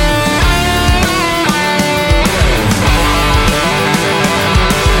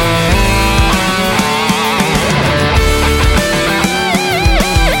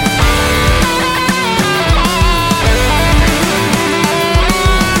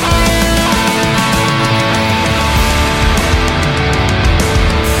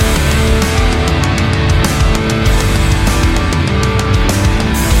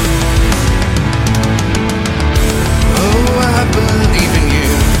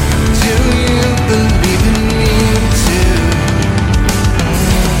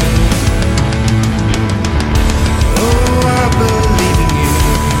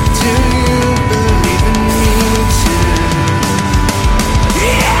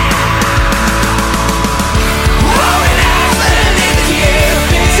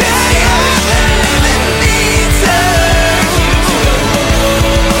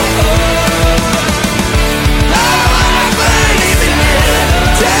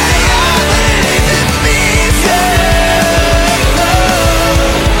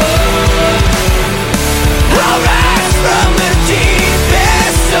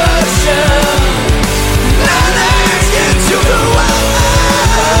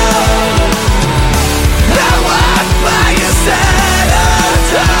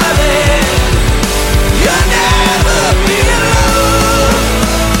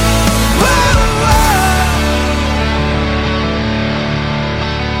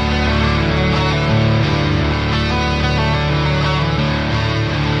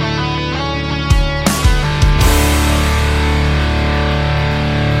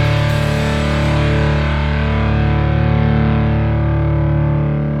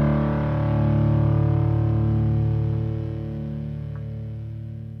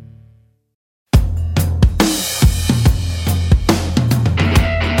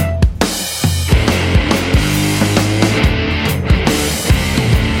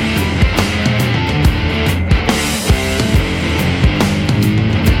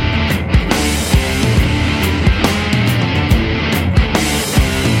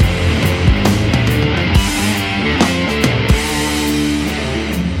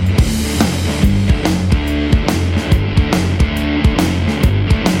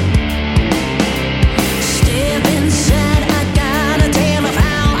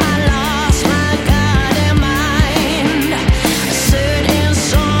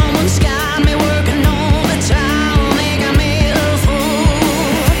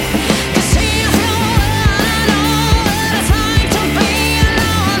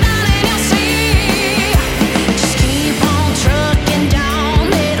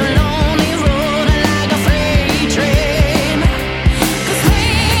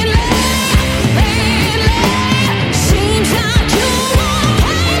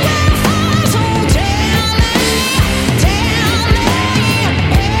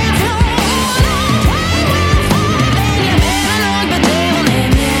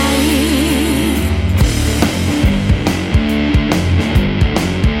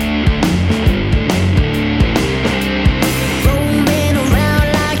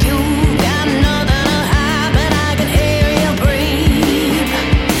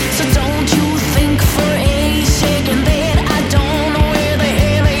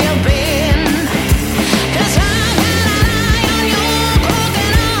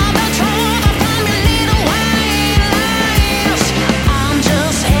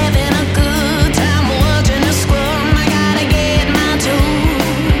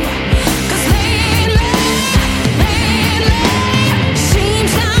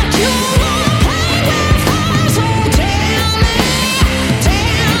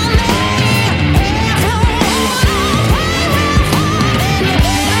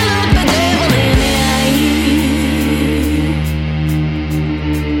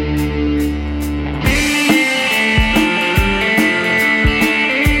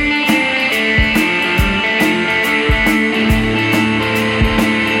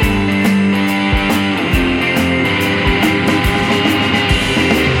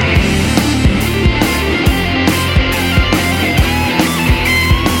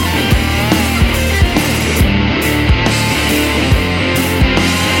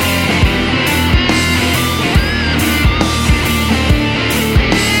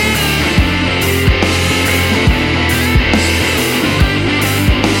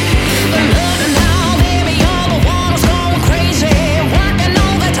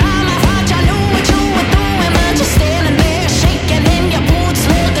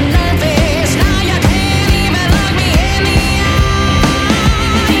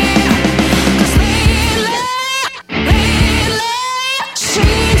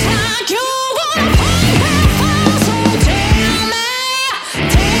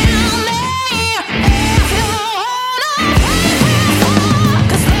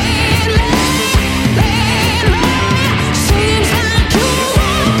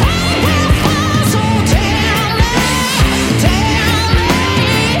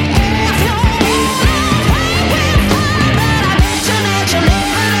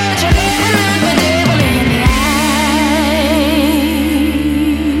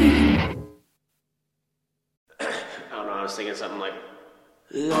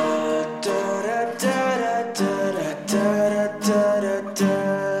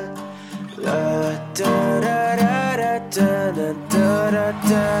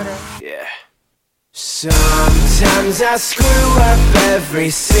 Sometimes I screw up every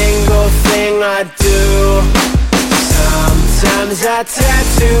single thing I do. Sometimes I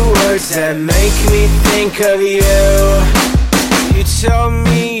tattoo words that make me think of you. You told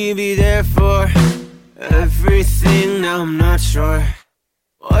me you'd be there for everything, now I'm not sure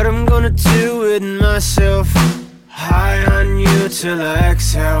what I'm gonna do with myself. High on you till I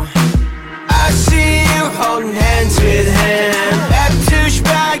exhale. I see you holding hands with hand. That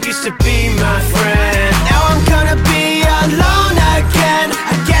douchebag used to be my friend. Now I'm gonna be alone again.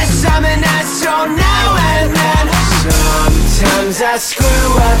 I guess I'm an asshole now and then. Sometimes I screw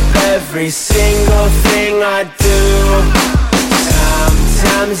up every single thing I do.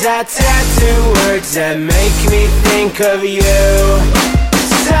 Sometimes I tattoo words that make me think of you.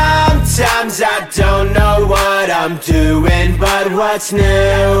 Sometimes I don't know what I'm doing, but what's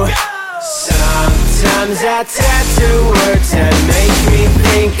new? Sometimes I tattoo words that make me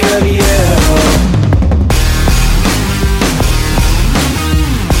think of you.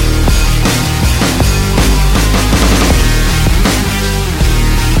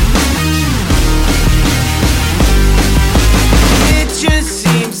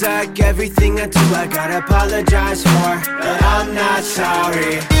 Like everything I do, I gotta apologize for, but I'm not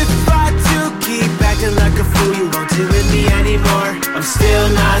sorry. If I do keep acting like a fool, you won't deal with me anymore. I'm still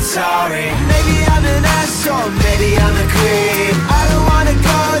not sorry. Maybe I'm an asshole, maybe I'm a creep. I don't wanna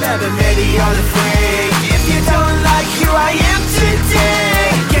go there, but maybe you're the freak. If you don't like who I am today,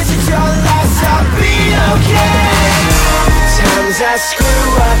 guess it's your loss, I'll be okay. Sometimes I screw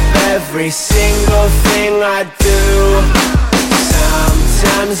up every single thing I do.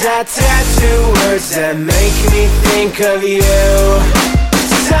 Sometimes I tattoo words that make me think of you.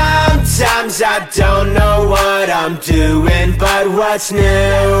 Sometimes I don't know what I'm doing, but what's new?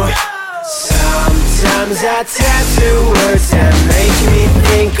 Sometimes I tattoo words that make me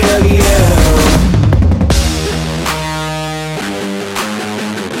think of you.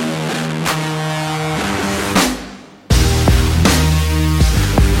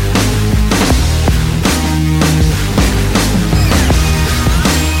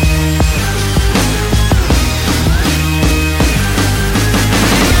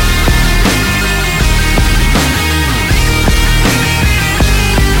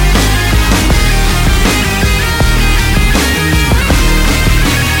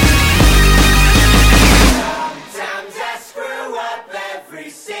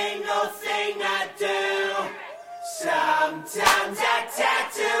 Sometimes I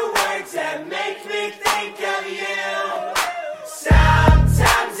tattoo words that make me think of you.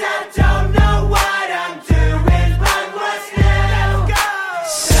 Sometimes I don't know what I'm doing, but what's new?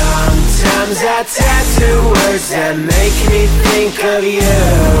 Sometimes I tattoo words that make me think of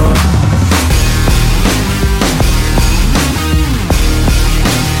you.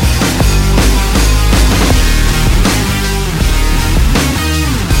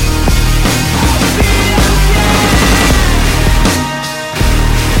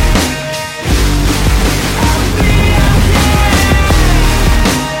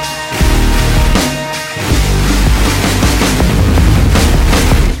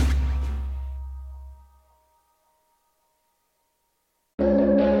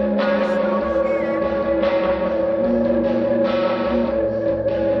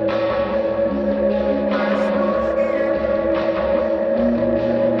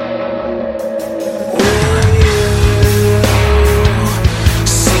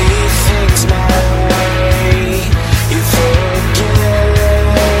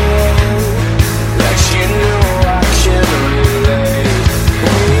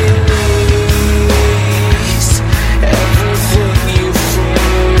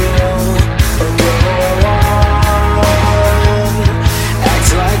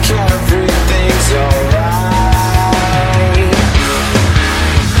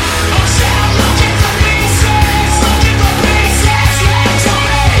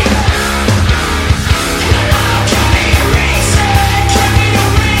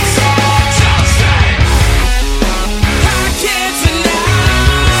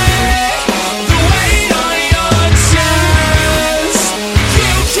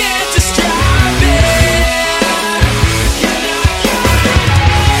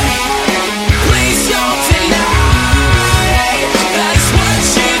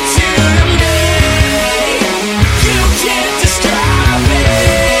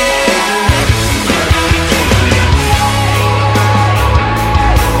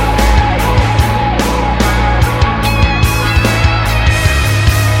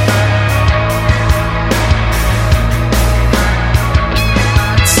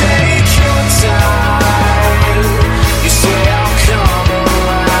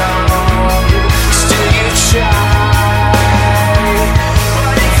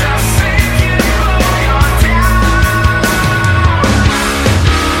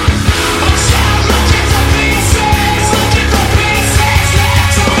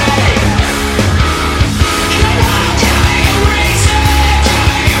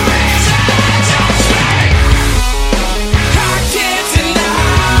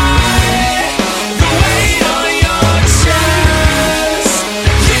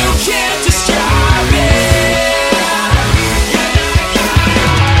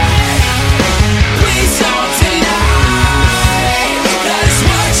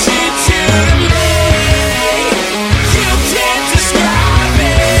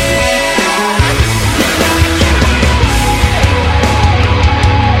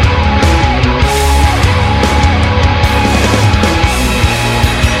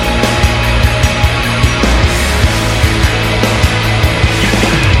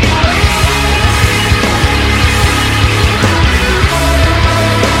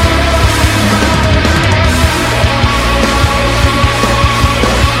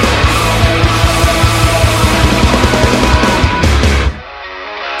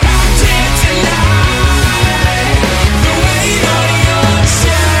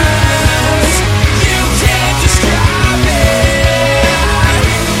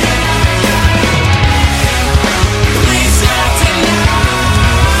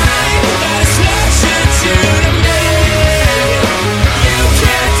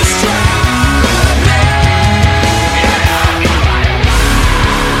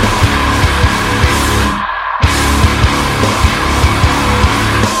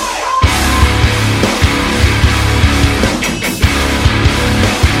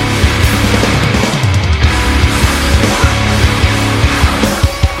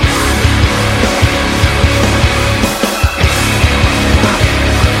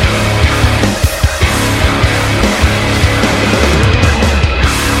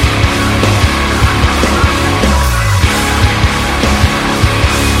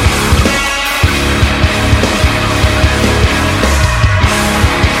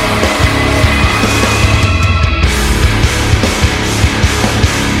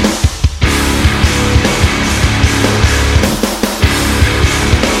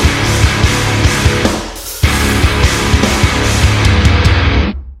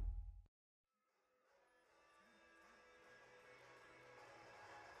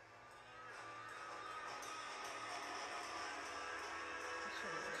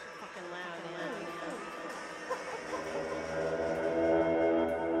 fucking loud, yeah.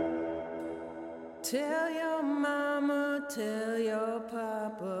 Tell your mama, tell your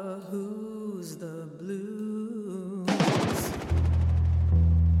papa, who's the blues?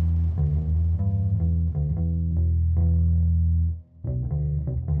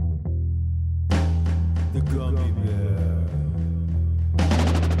 The gummy bear.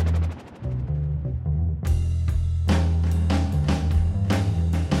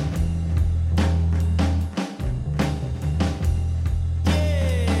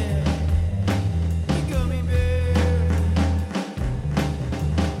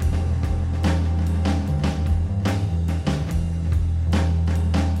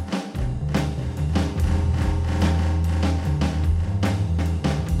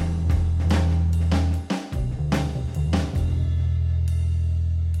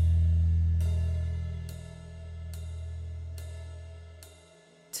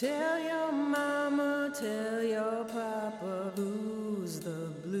 Tell your mama, tell your papa, who's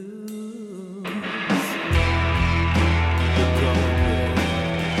the blues?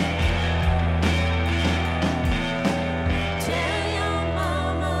 Tell your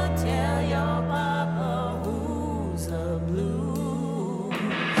mama, tell your papa, who's the blues?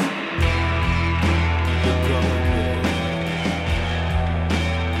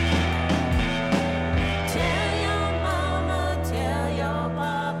 Tell your mama, tell your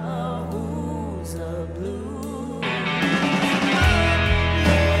papa, who's the blues?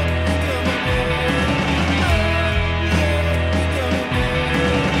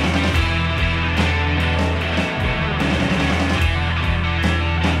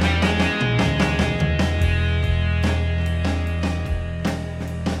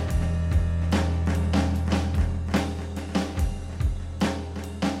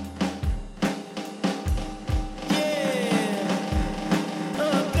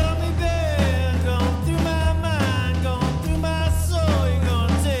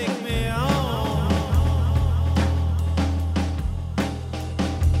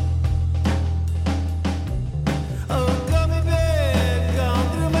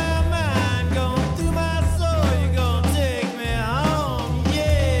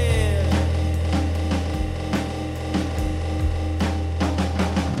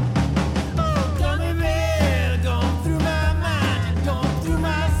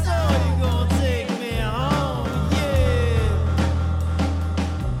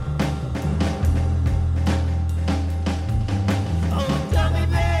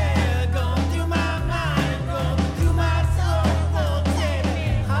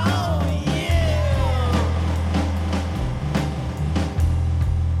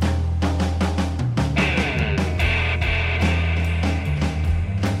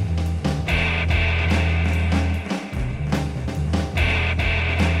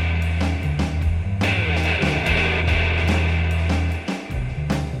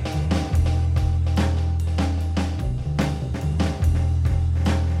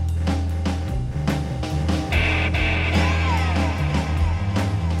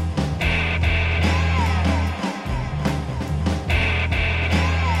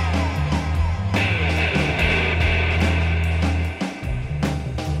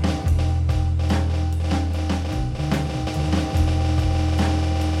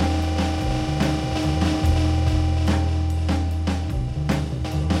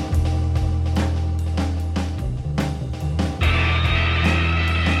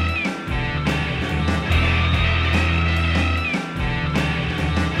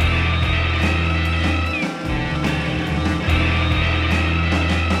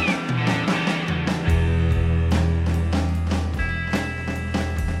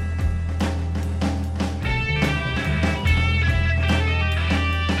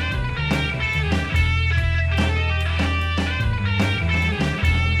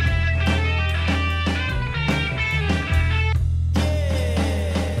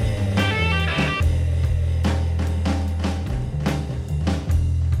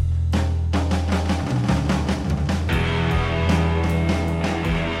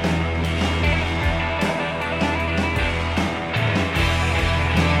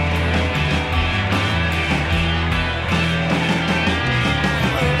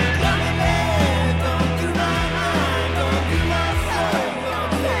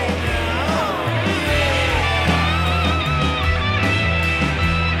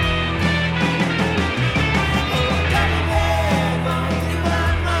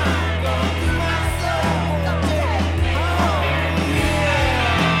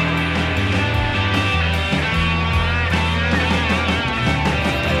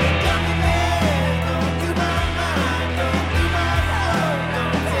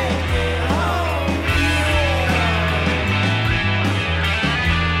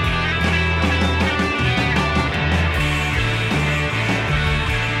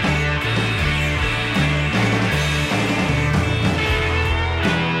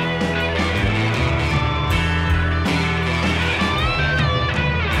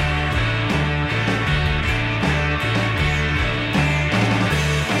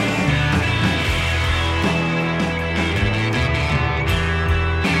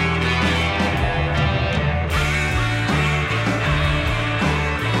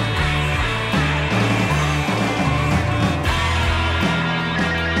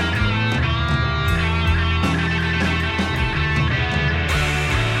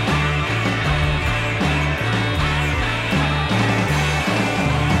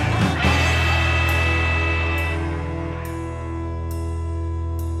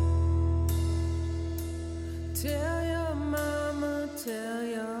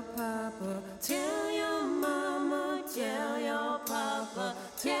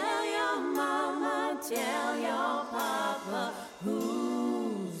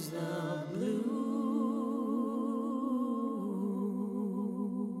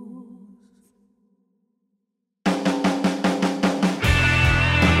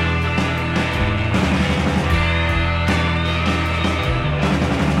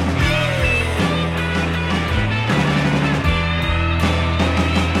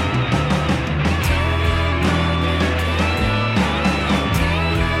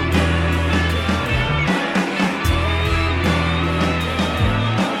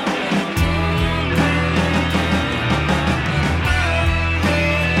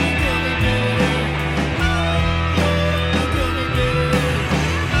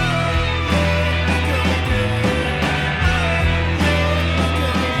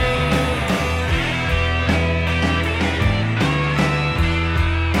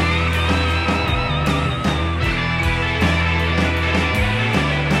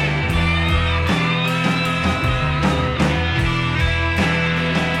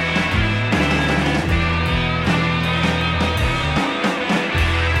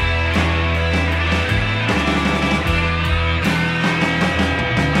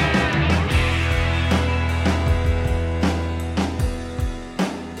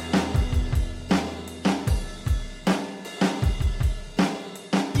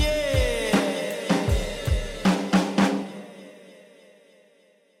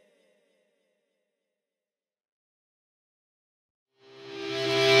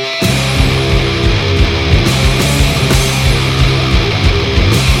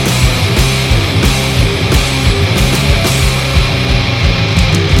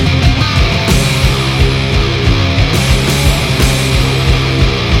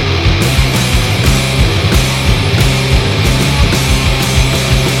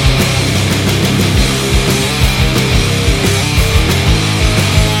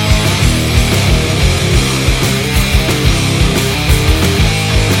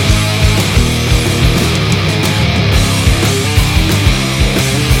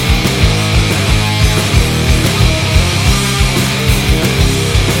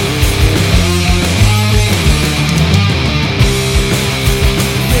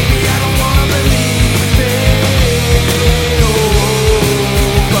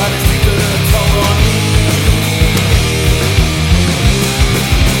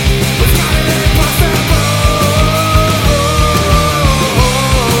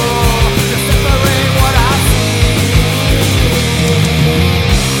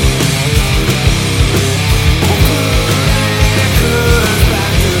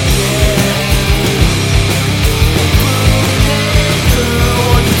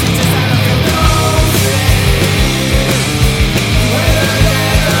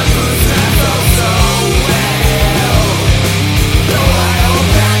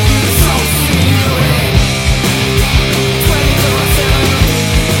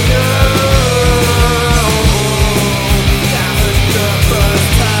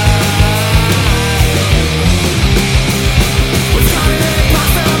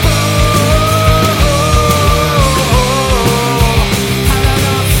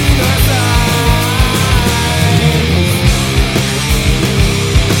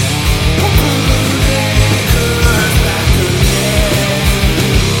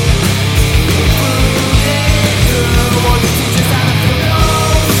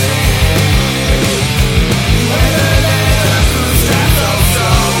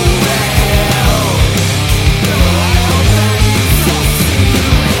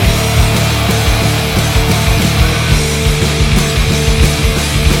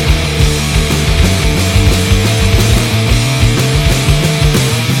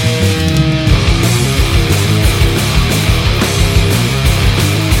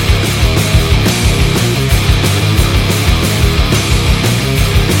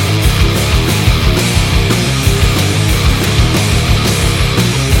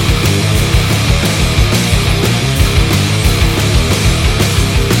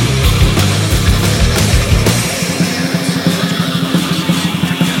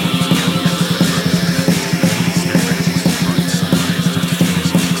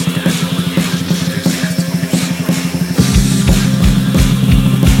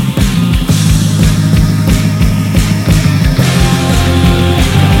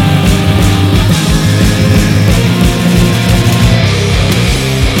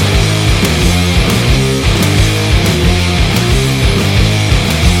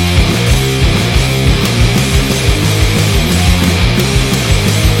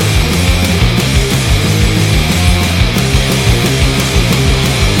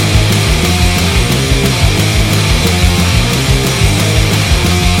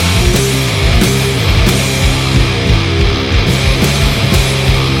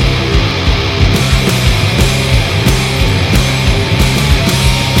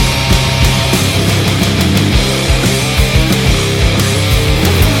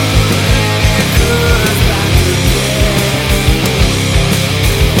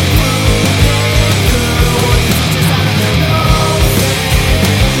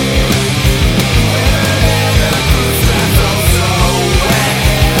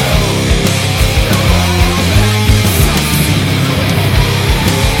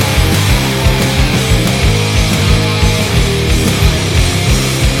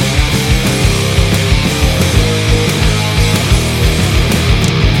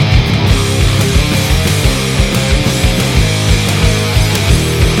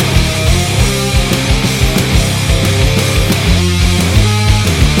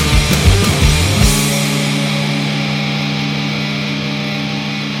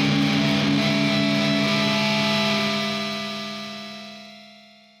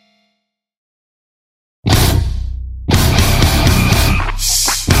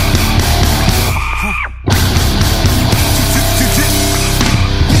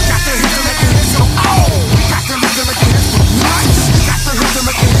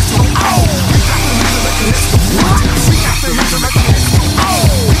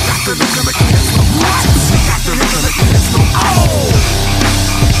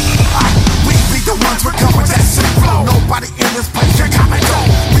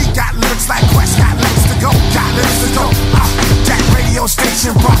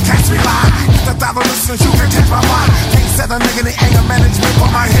 Nation broadcast me live. Get the $1,000 listeners, you can catch my mind. Can't set a nigga in anger management,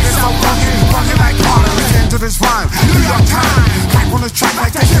 but my head is so funky, funky like Harlem. Listen to this rhyme, New York Times. Back on the track like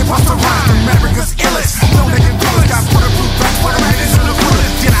that shit bust the rhyme. America's illest, no nigga colors. Got bulletproof back for the haters in the bullet.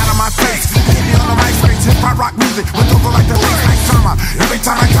 Get out of my face, hit me on the mic space. Hip hop rock music, with over like the bass like drama. Every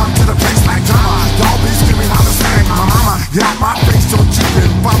time I come to the place like drama, y'all be screaming how to slang my mama. Get out my face, don't you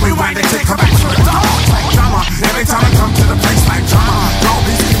it. While we wind it, take come back to the dogs like drama. Every time I come to the place like drama, y'all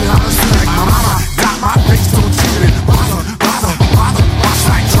be screaming how to slang my mama. Got my face, don't you it. Bother, bother, bother, watch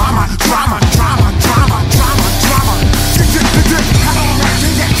like drama, drama, drama, drama, drama, drama. Hello, man,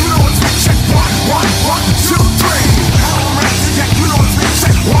 yeah, you know it's me. Check 1, 1, 1, 2, 3. Hello, man, yeah, you know it's me.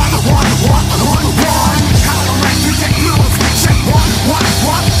 Check 1, 1, 1, 1, 1. Hello, man, yeah, you know it's me. Check 1, 1,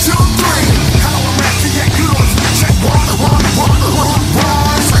 1, 2, 3. Hello, man, yeah, you know it's me. Check 1, 1, 1, 1,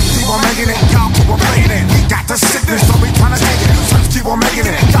 1. Search keep on making it, y'all keep on playing it. We got the sickness, so we tryna take it. Search keep on making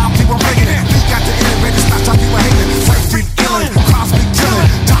it, y'all keep on breaking it. We got the innovators, stop y'all keep on hating. Search be illin', crowds be killin'.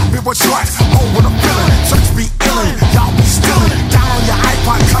 Top people choice, oh what a feeling. Search be illin', y'all be stillin'. Down on your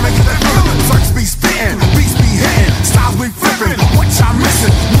iPod, come and get that feeling. Search be spittin', beats be hittin', styles be flippin'. What y'all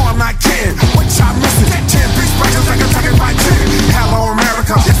missin'? No, I'm not kidding. What y'all missin'? 10 beats breakers like a second by 10. Hello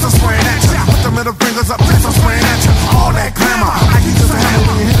America, yes I'm swearing at ya. Put the middle fingers up, yes I'm swearing at ya. All that glamour, I can just handle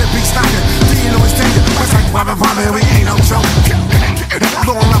when you hit the beat knockin'. Do you know it's danger? It's like Robin Palmer, here we ain't no joke.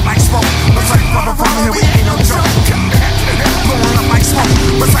 Blowing up like smoke. It's like Robin Palmer, here we ain't no joke. Blowing up like smoke.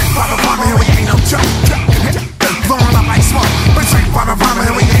 It's like Robin Palmer, here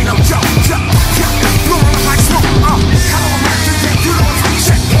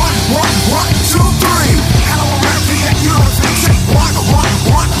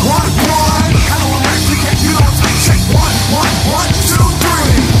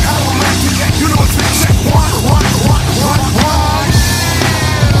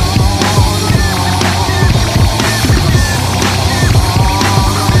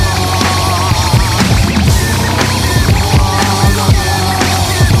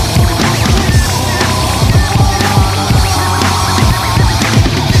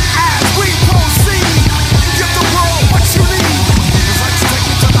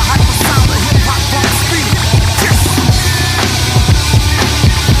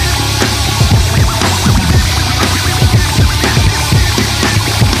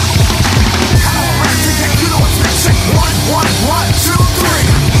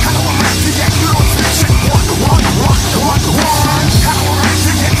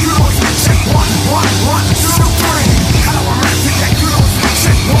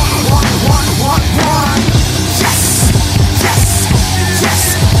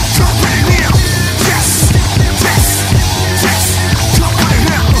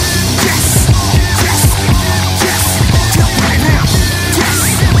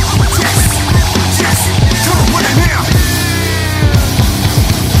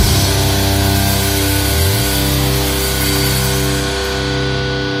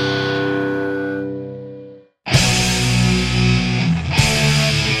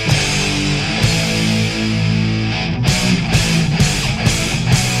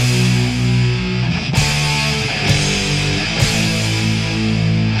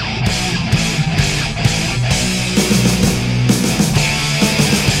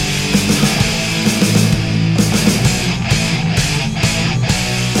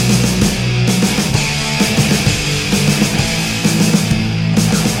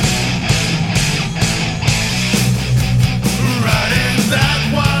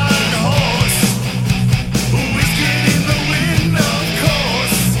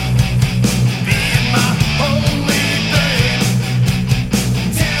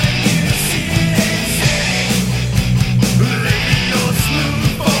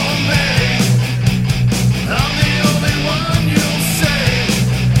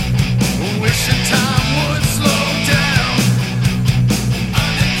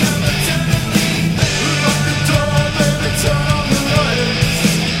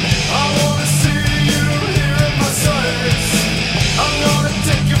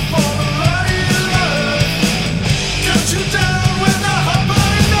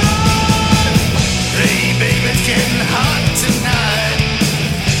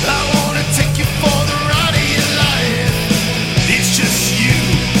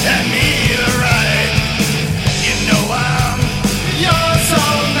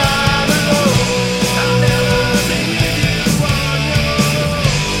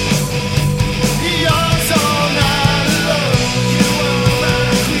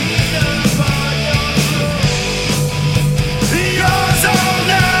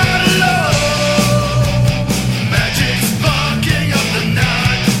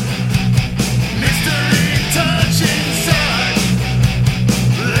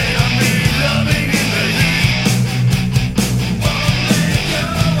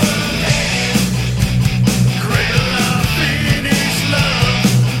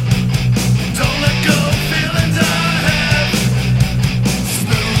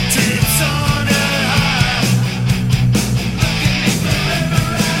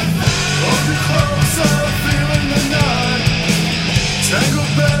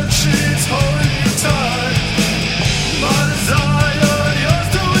bed sheets holding you tight.